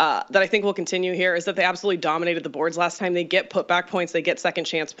 that I think will continue here, is that they absolutely dominated the boards last time. They get putback points. They get second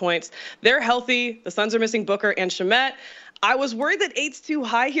chance points. They're healthy. The Suns are missing Booker and Shamet. I was worried that 8's too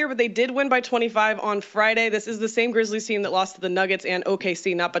high here, but they did win by 25 on Friday. This is the same Grizzlies team that lost to the Nuggets and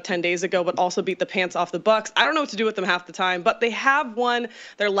OKC not but 10 days ago, but also beat the pants off the Bucks. I don't know what to do with them half the time, but they have won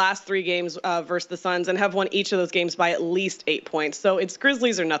their last 3 games versus the Suns and have won each of those games by at least 8 points. So it's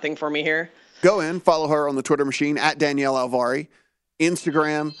Grizzlies or nothing for me here. Go in, follow her on the Twitter machine at Danielle Alvari,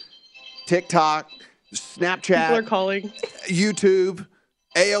 Instagram, TikTok, Snapchat, people are calling, YouTube,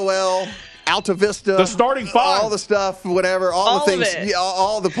 AOL, Alta Vista, the starting 5, all the stuff, whatever, all the things, yeah,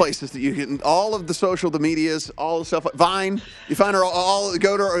 all the places that you can, all of the medias, all the stuff, Vine, you find her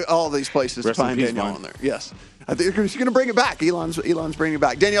go to all these places to find Danielle on there. Yes, I think she's going to bring it back. Elon's bringing it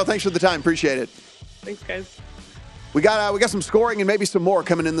back. Danielle, thanks for the time. Appreciate it. Thanks, guys. We got some scoring and maybe some more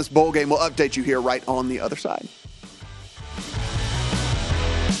coming in this bowl game. We'll update you here right on the other side.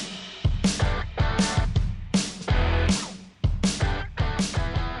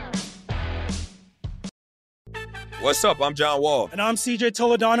 What's up? I'm John Wall. And I'm CJ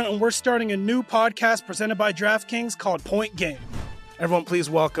Toledano, and we're starting a new podcast presented by DraftKings called Point Game. Everyone, please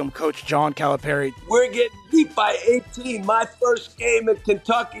welcome Coach John Calipari. We're getting beat by 18. My first game in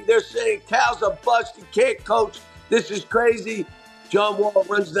Kentucky, they're saying Cal's a bust. He can't coach. This is crazy. John Wall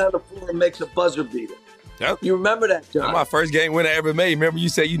runs down the floor and makes a buzzer beater. Yep. You remember that, John? That's my first game win I ever made. Remember you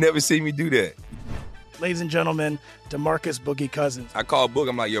said you never seen me do that. Ladies and gentlemen, DeMarcus Boogie Cousins. I called Boog.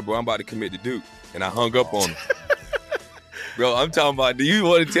 I'm like, yo, bro, I'm about to commit to Duke. And I hung up on him. Bro, I'm talking about, do you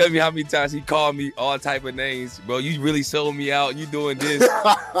want to tell me how many times he called me all type of names? Bro, you really sold me out. You doing this.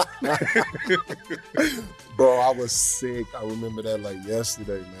 Bro, I was sick. I remember that like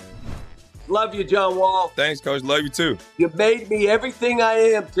yesterday, man. Love you, John Wall. Thanks, Coach. Love you too. You made me everything I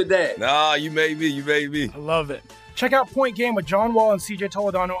am today. Nah, you made me. I love it. Check out Point Game with John Wall and CJ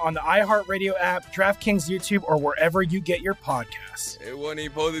Toledano on the iHeartRadio app, DraftKings YouTube, or wherever you get your podcasts. It wasn't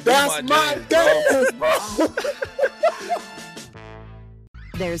even supposed to be That's my dance, bro.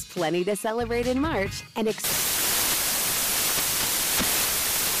 There's plenty to celebrate in March and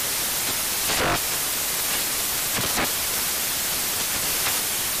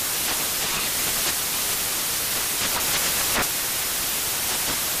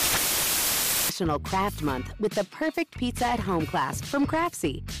Craft Month with the perfect pizza at home class from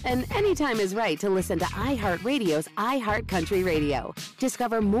Craftsy. And anytime is right to listen to iHeartRadio's iHeart Country Radio.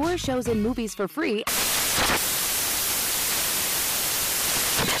 Discover more shows and movies for free.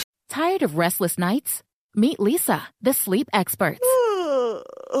 Tired of restless nights? Meet Lisa, the sleep experts.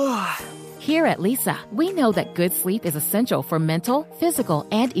 Here at Lisa, we know that good sleep is essential for mental, physical,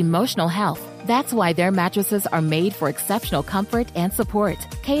 and emotional health. That's why their mattresses are made for exceptional comfort and support,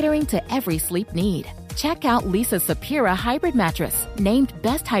 catering to every sleep need. Check out Lisa's Sapira Hybrid Mattress, named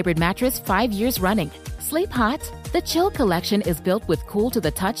Best Hybrid Mattress 5 years running. Sleep hot? The Chill Collection is built with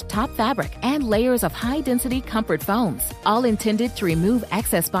cool-to-the-touch top fabric and layers of high-density comfort foams, all intended to remove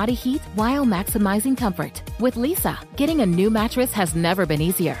excess body heat while maximizing comfort. With Lisa, getting a new mattress has never been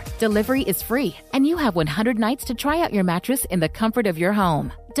easier. Delivery is free, and you have 100 nights to try out your mattress in the comfort of your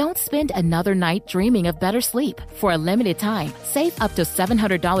home. Don't spend another night dreaming of better sleep. For a limited time, save up to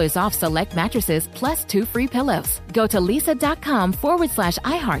 $700 off select mattresses plus 2 free pillows. Go to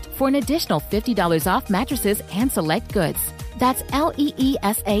lisa.com/iHeart for an additional $50 off mattresses and select goods. That's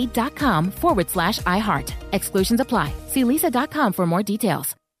LEESA.com/iHeart. Exclusions apply. See lisa.com for more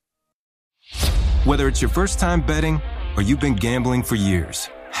details. Whether it's your first time betting or you've been gambling for years,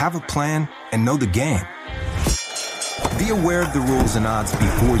 have a plan and know the game. Be aware of the rules and odds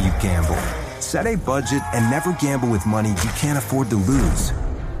before you gamble. Set a budget and never gamble with money you can't afford to lose.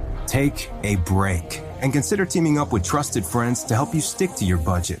 Take a break and consider teaming up with trusted friends to help you stick to your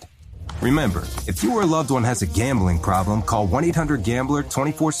budget. Remember, if you or a loved one has a gambling problem, call 1-800-GAMBLER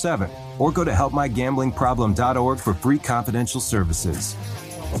 24/7 or go to helpmygamblingproblem.org for free confidential services.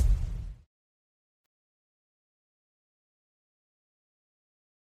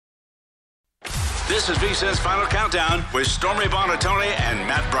 This is VSiN's Final Countdown with Stormy Buonantony and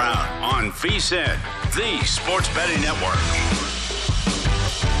Matt Brown on VSiN, the Sports Betting Network.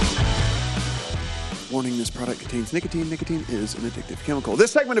 Warning, this product contains nicotine. Nicotine is an addictive chemical.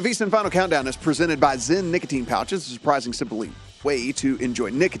 This segment of VSiN Final Countdown is presented by Zyn Nicotine Pouches, a surprising, simple way to enjoy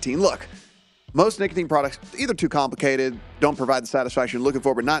nicotine. Look, most nicotine products, either too complicated, don't provide the satisfaction you're looking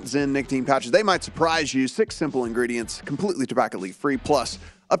for, but not Zyn Nicotine Pouches. They might surprise you. 6 simple ingredients, completely tobacco leaf-free, plus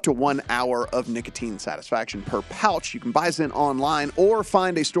up to 1 hour of nicotine satisfaction per pouch. You can buy Zyn online or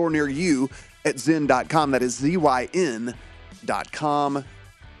find a store near you at Zyn.com. That is ZYN.com.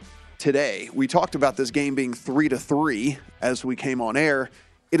 Today, we talked about this game being 3-3 as we came on air.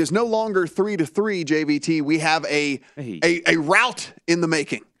 It is no longer 3-3, JVT. We have a rout in the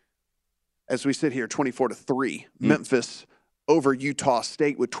making. As we sit here, 24-3, Memphis over Utah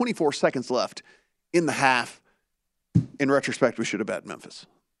State with 24 seconds left in the half. In retrospect, we should have bet Memphis.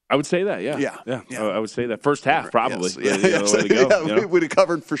 I would say that, yeah. I would say that. First half, probably. Yes. We'd have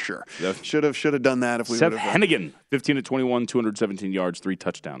covered for sure. Yeah. Should have done that if we would have. Seth Hennigan, 15-21, 217 yards, 3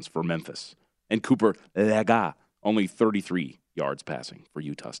 touchdowns for Memphis. And Cooper Lega, only 33 yards passing for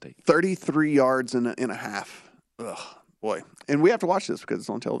Utah State. 33 yards in a half. Ugh, boy. And we have to watch this because it's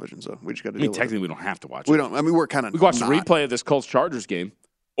on television, so we just got to deal with it. Technically, we don't have to watch it. We don't. I mean, we're kind of. We watched the replay of this Colts-Chargers game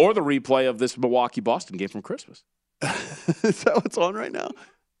or the replay of this Milwaukee-Boston game from Christmas. Is that what's on right now?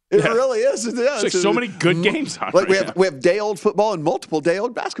 It really is. Yeah, it's so many good games on. Like we have day-old football and multiple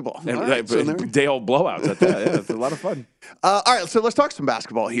day-old basketball. And day-old blowouts at that. Yeah, it's a lot of fun. All right, so let's talk some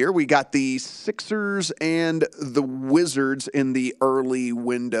basketball here. We got the Sixers and the Wizards in the early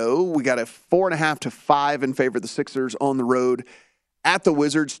window. We got a 4.5 to 5 in favor of the Sixers on the road at the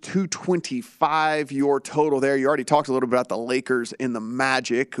Wizards. 225 your total there. You already talked a little bit about the Lakers and the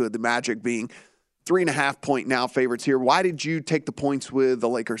Magic being 3.5-point now favorites here. Why did you take the points with the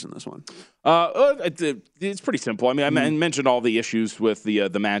Lakers in this one? It's pretty simple. I mean, I mentioned all the issues with the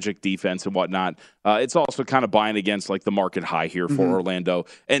Magic defense and whatnot. It's also kind of buying against like the market high here for Orlando.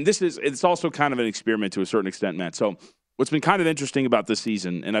 And it's also kind of an experiment to a certain extent, Matt. So what's been kind of interesting about this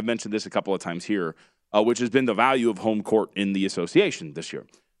season, and I've mentioned this a couple of times here, which has been the value of home court in the association this year.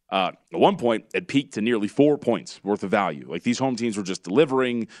 At one point, it peaked to nearly 4 points worth of value. Like these home teams were just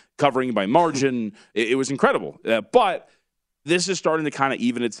delivering, covering by margin. It was incredible. But this is starting to kind of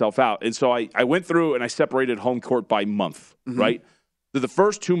even itself out. And so I went through and I separated home court by month, right? So the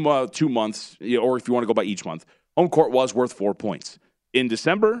first 2 months, or if you want to go by each month, home court was worth 4 points. In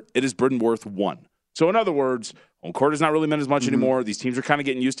December, it has been worth 1. So in other words, home court has not really meant as much anymore. These teams are kind of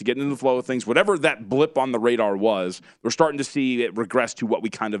getting used to getting into the flow of things. Whatever that blip on the radar was, we're starting to see it regress to what we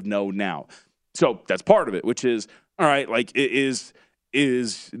kind of know now. So that's part of it, which is, all right, like is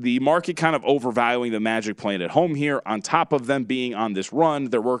the market kind of overvaluing the Magic playing at home here on top of them being on this run?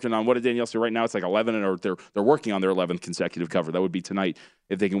 They're working on, what did Danielle say right now? It's like 11, or they're working on their 11th consecutive cover. That would be tonight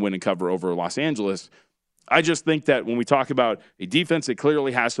if they can win and cover over Los Angeles. I just think that when we talk about a defense that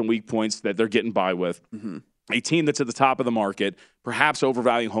clearly has some weak points that they're getting by with, a team that's at the top of the market, perhaps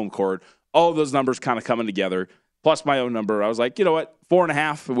overvaluing home court, all of those numbers kind of coming together, plus my own number, I was like, you know what,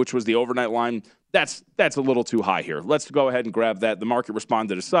 4.5, which was the overnight line, that's a little too high here. Let's go ahead and grab that. The market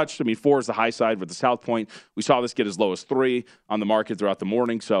responded as such. I mean, 4 is the high side with the South Point. We saw this get as low as 3 on the market throughout the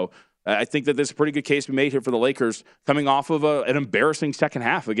morning. So I think that there's a pretty good case we made here for the Lakers coming off of an embarrassing second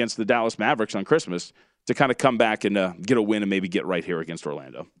half against the Dallas Mavericks on Christmas to kind of come back and get a win and maybe get right here against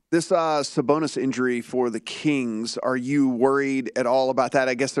Orlando. This Sabonis injury for the Kings, are you worried at all about that?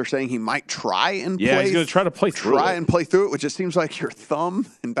 I guess they're saying he might try and he's going to try to play through it, which just seems like your thumb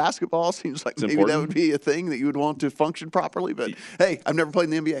in basketball seems like maybe that would be a thing that you would want to function properly. But, hey, I've never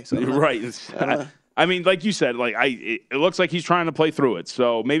played in the NBA. So right. I mean, like you said, it looks like he's trying to play through it.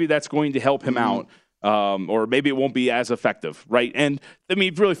 So maybe that's going to help him out. Or maybe it won't be as effective, right? And I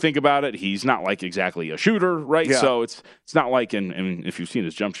mean, if you really think about it, he's not like exactly a shooter, right? Yeah. So it's not like, and if you've seen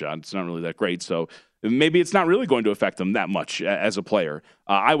his jump shot, it's not really that great. So maybe it's not really going to affect him that much as a player.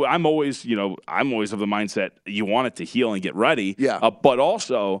 I'm always of the mindset you want it to heal and get ready. Yeah. But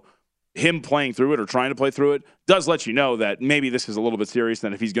also, him playing through it or trying to play through it does let you know that maybe this is a little bit serious,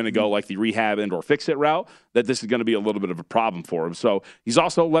 than if he's going to go like the rehab and or fix it route, that this is going to be a little bit of a problem for him. So he's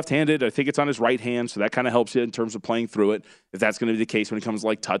also left-handed. I think it's on his right hand, so that kind of helps you in terms of playing through it, if that's going to be the case when it comes to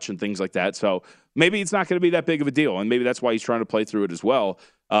like touch and things like that. So maybe it's not going to be that big of a deal, and maybe that's why he's trying to play through it as well.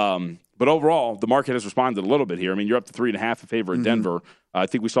 But overall, the market has responded a little bit here. I mean, you're up to 3.5 in favor of Denver. I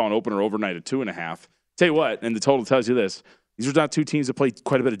think we saw an opener overnight at 2.5. Tell you what, and the total tells you this, these are not two teams that play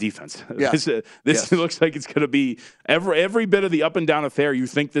quite a bit of defense. Yeah. This looks like it's going to be every bit of the up and down affair you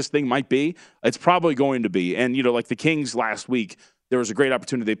think this thing might be, it's probably going to be. And, like the Kings last week, there was a great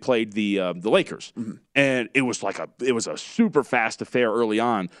opportunity. They played the Lakers, and it was a super fast affair early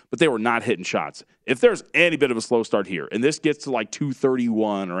on, but they were not hitting shots. If there's any bit of a slow start here, and this gets to like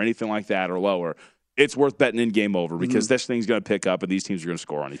 231 or anything like that or lower, it's worth betting in game over, because this thing's going to pick up and these teams are going to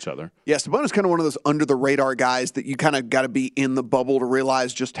score on each other. Yeah, Sabonis is kind of one of those under-the-radar guys that you kind of got to be in the bubble to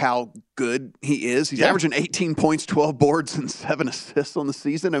realize just how good he is. He's averaging 18 points, 12 boards, and 7 assists on the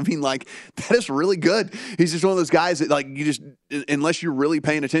season. I mean, like, that is really good. He's just one of those guys that, like, you just, unless you're really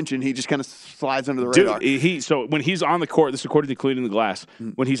paying attention, he just kind of slides under the radar. So when he's on the court, this is according to Cleaning the Glass,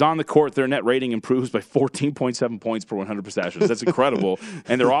 when he's on the court, their net rating improves by 14.7 points per 100 possessions. That's incredible.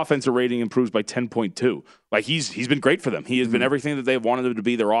 And their offensive rating improves by 10.2. Like, he's been great for them. He has been everything that they've wanted him to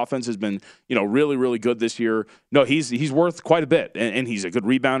be. Their offense has been, really, really good this year. No, he's worth quite a bit, and he's a good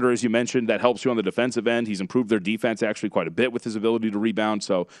rebounder, as you mentioned. That helps you on the defensive end. He's improved their defense actually quite a bit with his ability to rebound.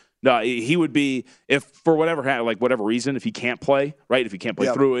 So, no, he would be, if for whatever reason, if he can't play, right, if he can't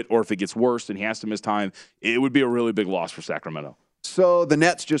play through it, or if it gets worse and he has to miss time, it would be a really big loss for Sacramento. So the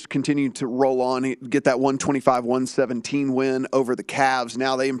Nets just continue to roll on, get that 125-117 win over the Cavs.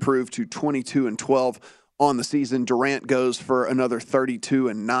 Now they improve to 22-12 on the season. Durant goes for another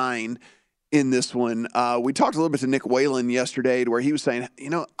 32-9 in this one. We talked a little bit to Nick Whalen yesterday, to where he was saying,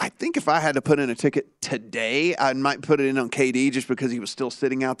 I think if I had to put in a ticket today, I might put it in on KD, just because he was still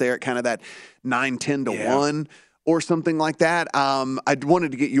sitting out there at kind of that 9-10 to 1 or something like that. I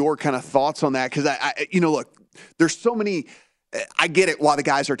wanted to get your kind of thoughts on that, because look, there's so many. I get it why the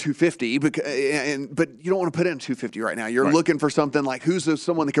guys are 250, but you don't want to put in 250 right now. You're looking for something like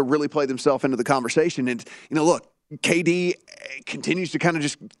someone that could really play themselves into the conversation. And, look, KD continues to kind of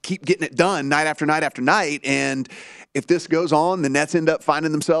just keep getting it done night after night after night. And if this goes on, the Nets end up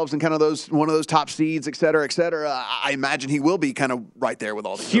finding themselves in kind of one of those top seeds, et cetera, et cetera. I imagine he will be kind of right there with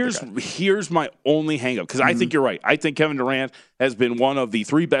all these other guys. Here's my only hang-up, because I think you're right. I think Kevin Durant has been one of the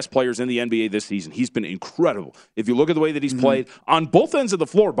 3 best players in the NBA this season. He's been incredible. If you look at the way that he's played on both ends of the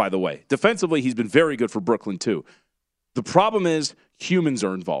floor, by the way, defensively, he's been very good for Brooklyn too. The problem is humans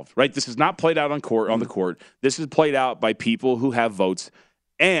are involved, right? This is not played out on the court. This is played out by people who have votes.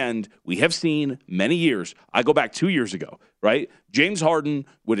 And we have seen many years. I go back 2 years ago, right? James Harden,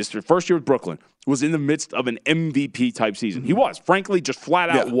 with his first year with Brooklyn, was in the midst of an MVP type season. He was, frankly, just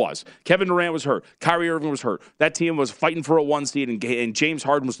flat out was. Kevin Durant was hurt. Kyrie Irving was hurt. That team was fighting for a 1 seed, and James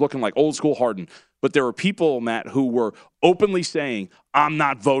Harden was looking like old school Harden. But there were people, Matt, who were openly saying, I'm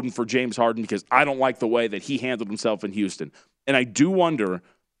not voting for James Harden because I don't like the way that he handled himself in Houston. And I do wonder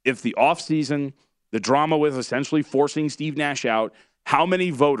if the offseason, the drama with essentially forcing Steve Nash out, how many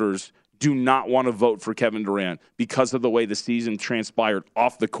voters do not want to vote for Kevin Durant because of the way the season transpired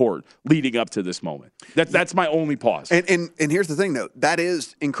off the court leading up to this moment? That's my only pause. And here's the thing, though. That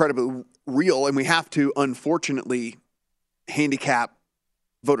is incredibly real, and we have to, unfortunately, handicap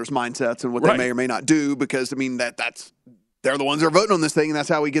voters' mindsets and what they may or may not do because, I mean, that's they're the ones that are voting on this thing, and that's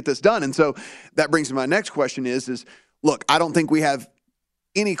how we get this done. And so that brings me to my next question is look, I don't think we have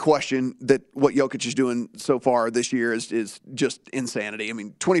any question that what Jokic is doing so far this year is just insanity. I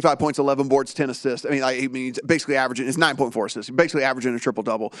mean, 25 points, 11 boards, 10 assists. I mean, he's basically averaging, it's 9.4 assists. He's basically averaging a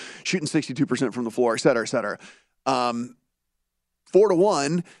triple-double, shooting 62% from the floor, et cetera, et cetera. 4-1,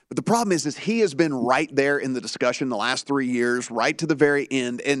 but the problem is he has been right there in the discussion the last 3 years, right to the very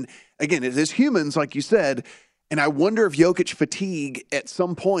end. And again, it is humans, like you said, and I wonder if Jokic fatigue at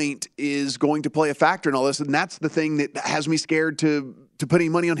some point is going to play a factor in all this, and that's the thing that has me scared to put any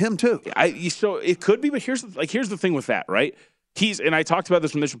money on him too. So it could be, but here's the thing with that, right? And I talked about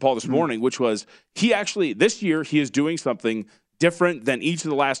this with Mitch and Paul this morning, which was he actually, this year, he is doing something different than each of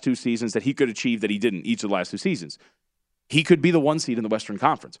the last 2 seasons that he could achieve that he didn't each of the last 2 seasons. He could be the 1 seed in the Western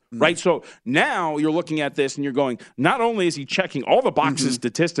Conference, right? So now you're looking at this and you're going, not only is he checking all the boxes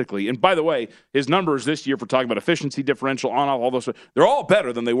statistically, and by the way, his numbers this year for talking about efficiency differential, on all those, they're all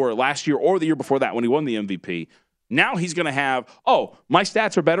better than they were last year or the year before that when he won the MVP. Now he's going to have, my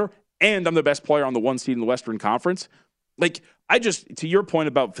stats are better and I'm the best player on the 1 seed in the Western Conference. Like, to your point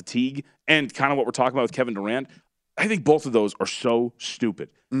about fatigue and kind of what we're talking about with Kevin Durant, I think both of those are so stupid.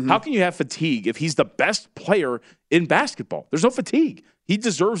 How can you have fatigue if he's the best player in basketball? There's no fatigue. He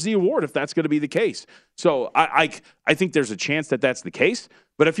deserves the award if that's going to be the case. So I think there's a chance that that's the case.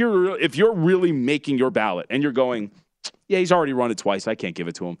 But if you're really making your ballot and you're going, yeah, he's already run it twice, I can't give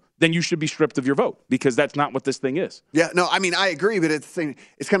it to him, then you should be stripped of your vote because that's not what this thing is. Yeah, no, I mean, I agree, but it's kind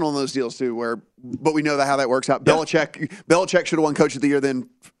of one of those deals too but we know how that works out. Belichick should have won Coach of the Year then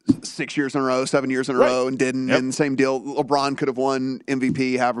 6 years in a row, 7 years in a row, and didn't. Yep. And same deal, LeBron could have won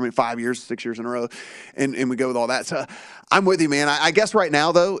MVP, however many, 5 years, 6 years in a row, and we go with all that. So I'm with you, man. I guess right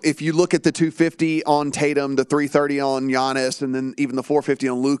now, though, if you look at the 250 on Tatum, the 330 on Giannis, and then even the 450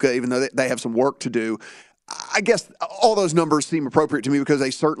 on Luka, even though they have some work to do, I guess all those numbers seem appropriate to me because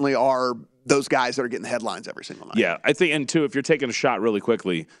they certainly are those guys that are getting the headlines every single night. Yeah, I think, and two, if you're taking a shot really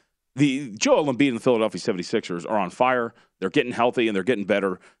quickly, the Joel Embiid and the Philadelphia 76ers are on fire. They're getting healthy and they're getting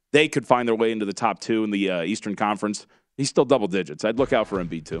better. They could find their way into the top 2 in the Eastern Conference. He's still double digits. I'd look out for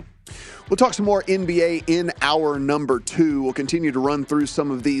Embiid too. We'll talk some more NBA in our number 2. We'll continue to run through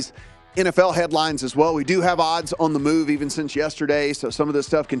some of these NFL headlines as well. We do have odds on the move even since yesterday, so some of this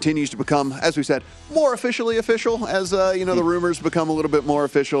stuff continues to become, as we said, more officially official as the rumors become a little bit more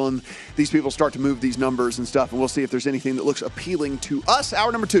official and these people start to move these numbers and stuff, and we'll see if there's anything that looks appealing to us.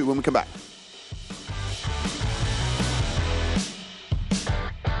 Hour number 2 when we come back.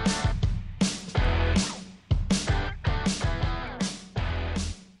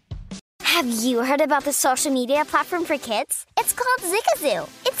 Have you heard about the social media platform for kids? It's called Zigazoo.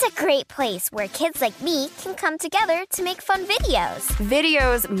 It's a great place where kids like me can come together to make fun videos.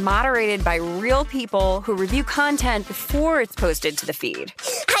 Videos moderated by real people who review content before it's posted to the feed.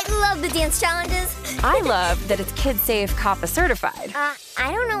 I love the dance challenges. I love that it's kid-safe, COPPA certified.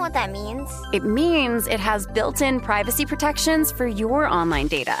 I don't know what that means. It means it has built-in privacy protections for your online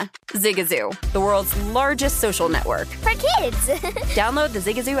data. Zigazoo, the world's largest social network. For kids. Download the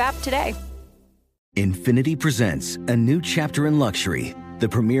Zigazoo app today. Infiniti presents a new chapter in luxury, the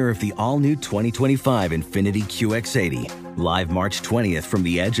premiere of the all-new 2025 Infiniti QX80, live March 20th from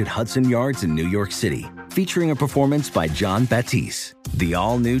the Edge at Hudson Yards in New York City, featuring a performance by Jon Batiste. The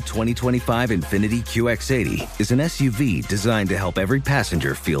all-new 2025 Infiniti QX80 is an SUV designed to help every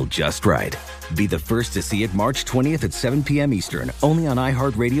passenger feel just right. Be the first to see it March 20th at 7 p.m. Eastern, only on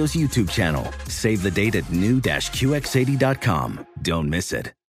iHeartRadio's YouTube channel. Save the date at new-QX80.com. Don't miss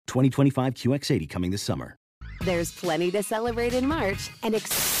it. 2025 QX80 coming this summer. There's plenty to celebrate in March and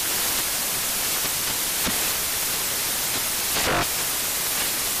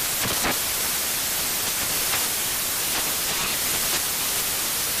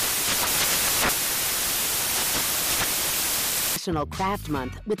National Craft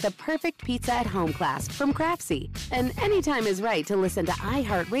Month with the perfect pizza at home class from Craftsy. And anytime is right to listen to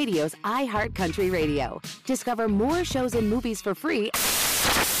iHeartRadio's iHeartCountry Radio. Discover more shows and movies for free.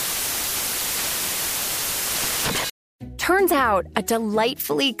 Turns out a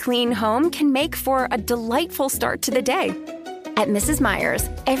delightfully clean home can make for a delightful start to the day. At Mrs. Meyer's,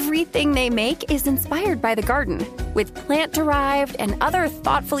 everything they make is inspired by the garden. With plant-derived and other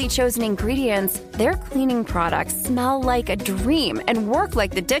thoughtfully chosen ingredients, their cleaning products smell like a dream and work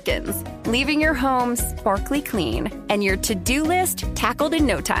like the Dickens, leaving your home sparkly clean and your to-do list tackled in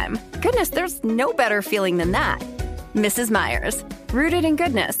no time. Goodness, there's no better feeling than that. Mrs. Meyer's, rooted in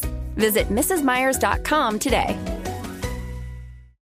goodness. Visit mrsmeyers.com today.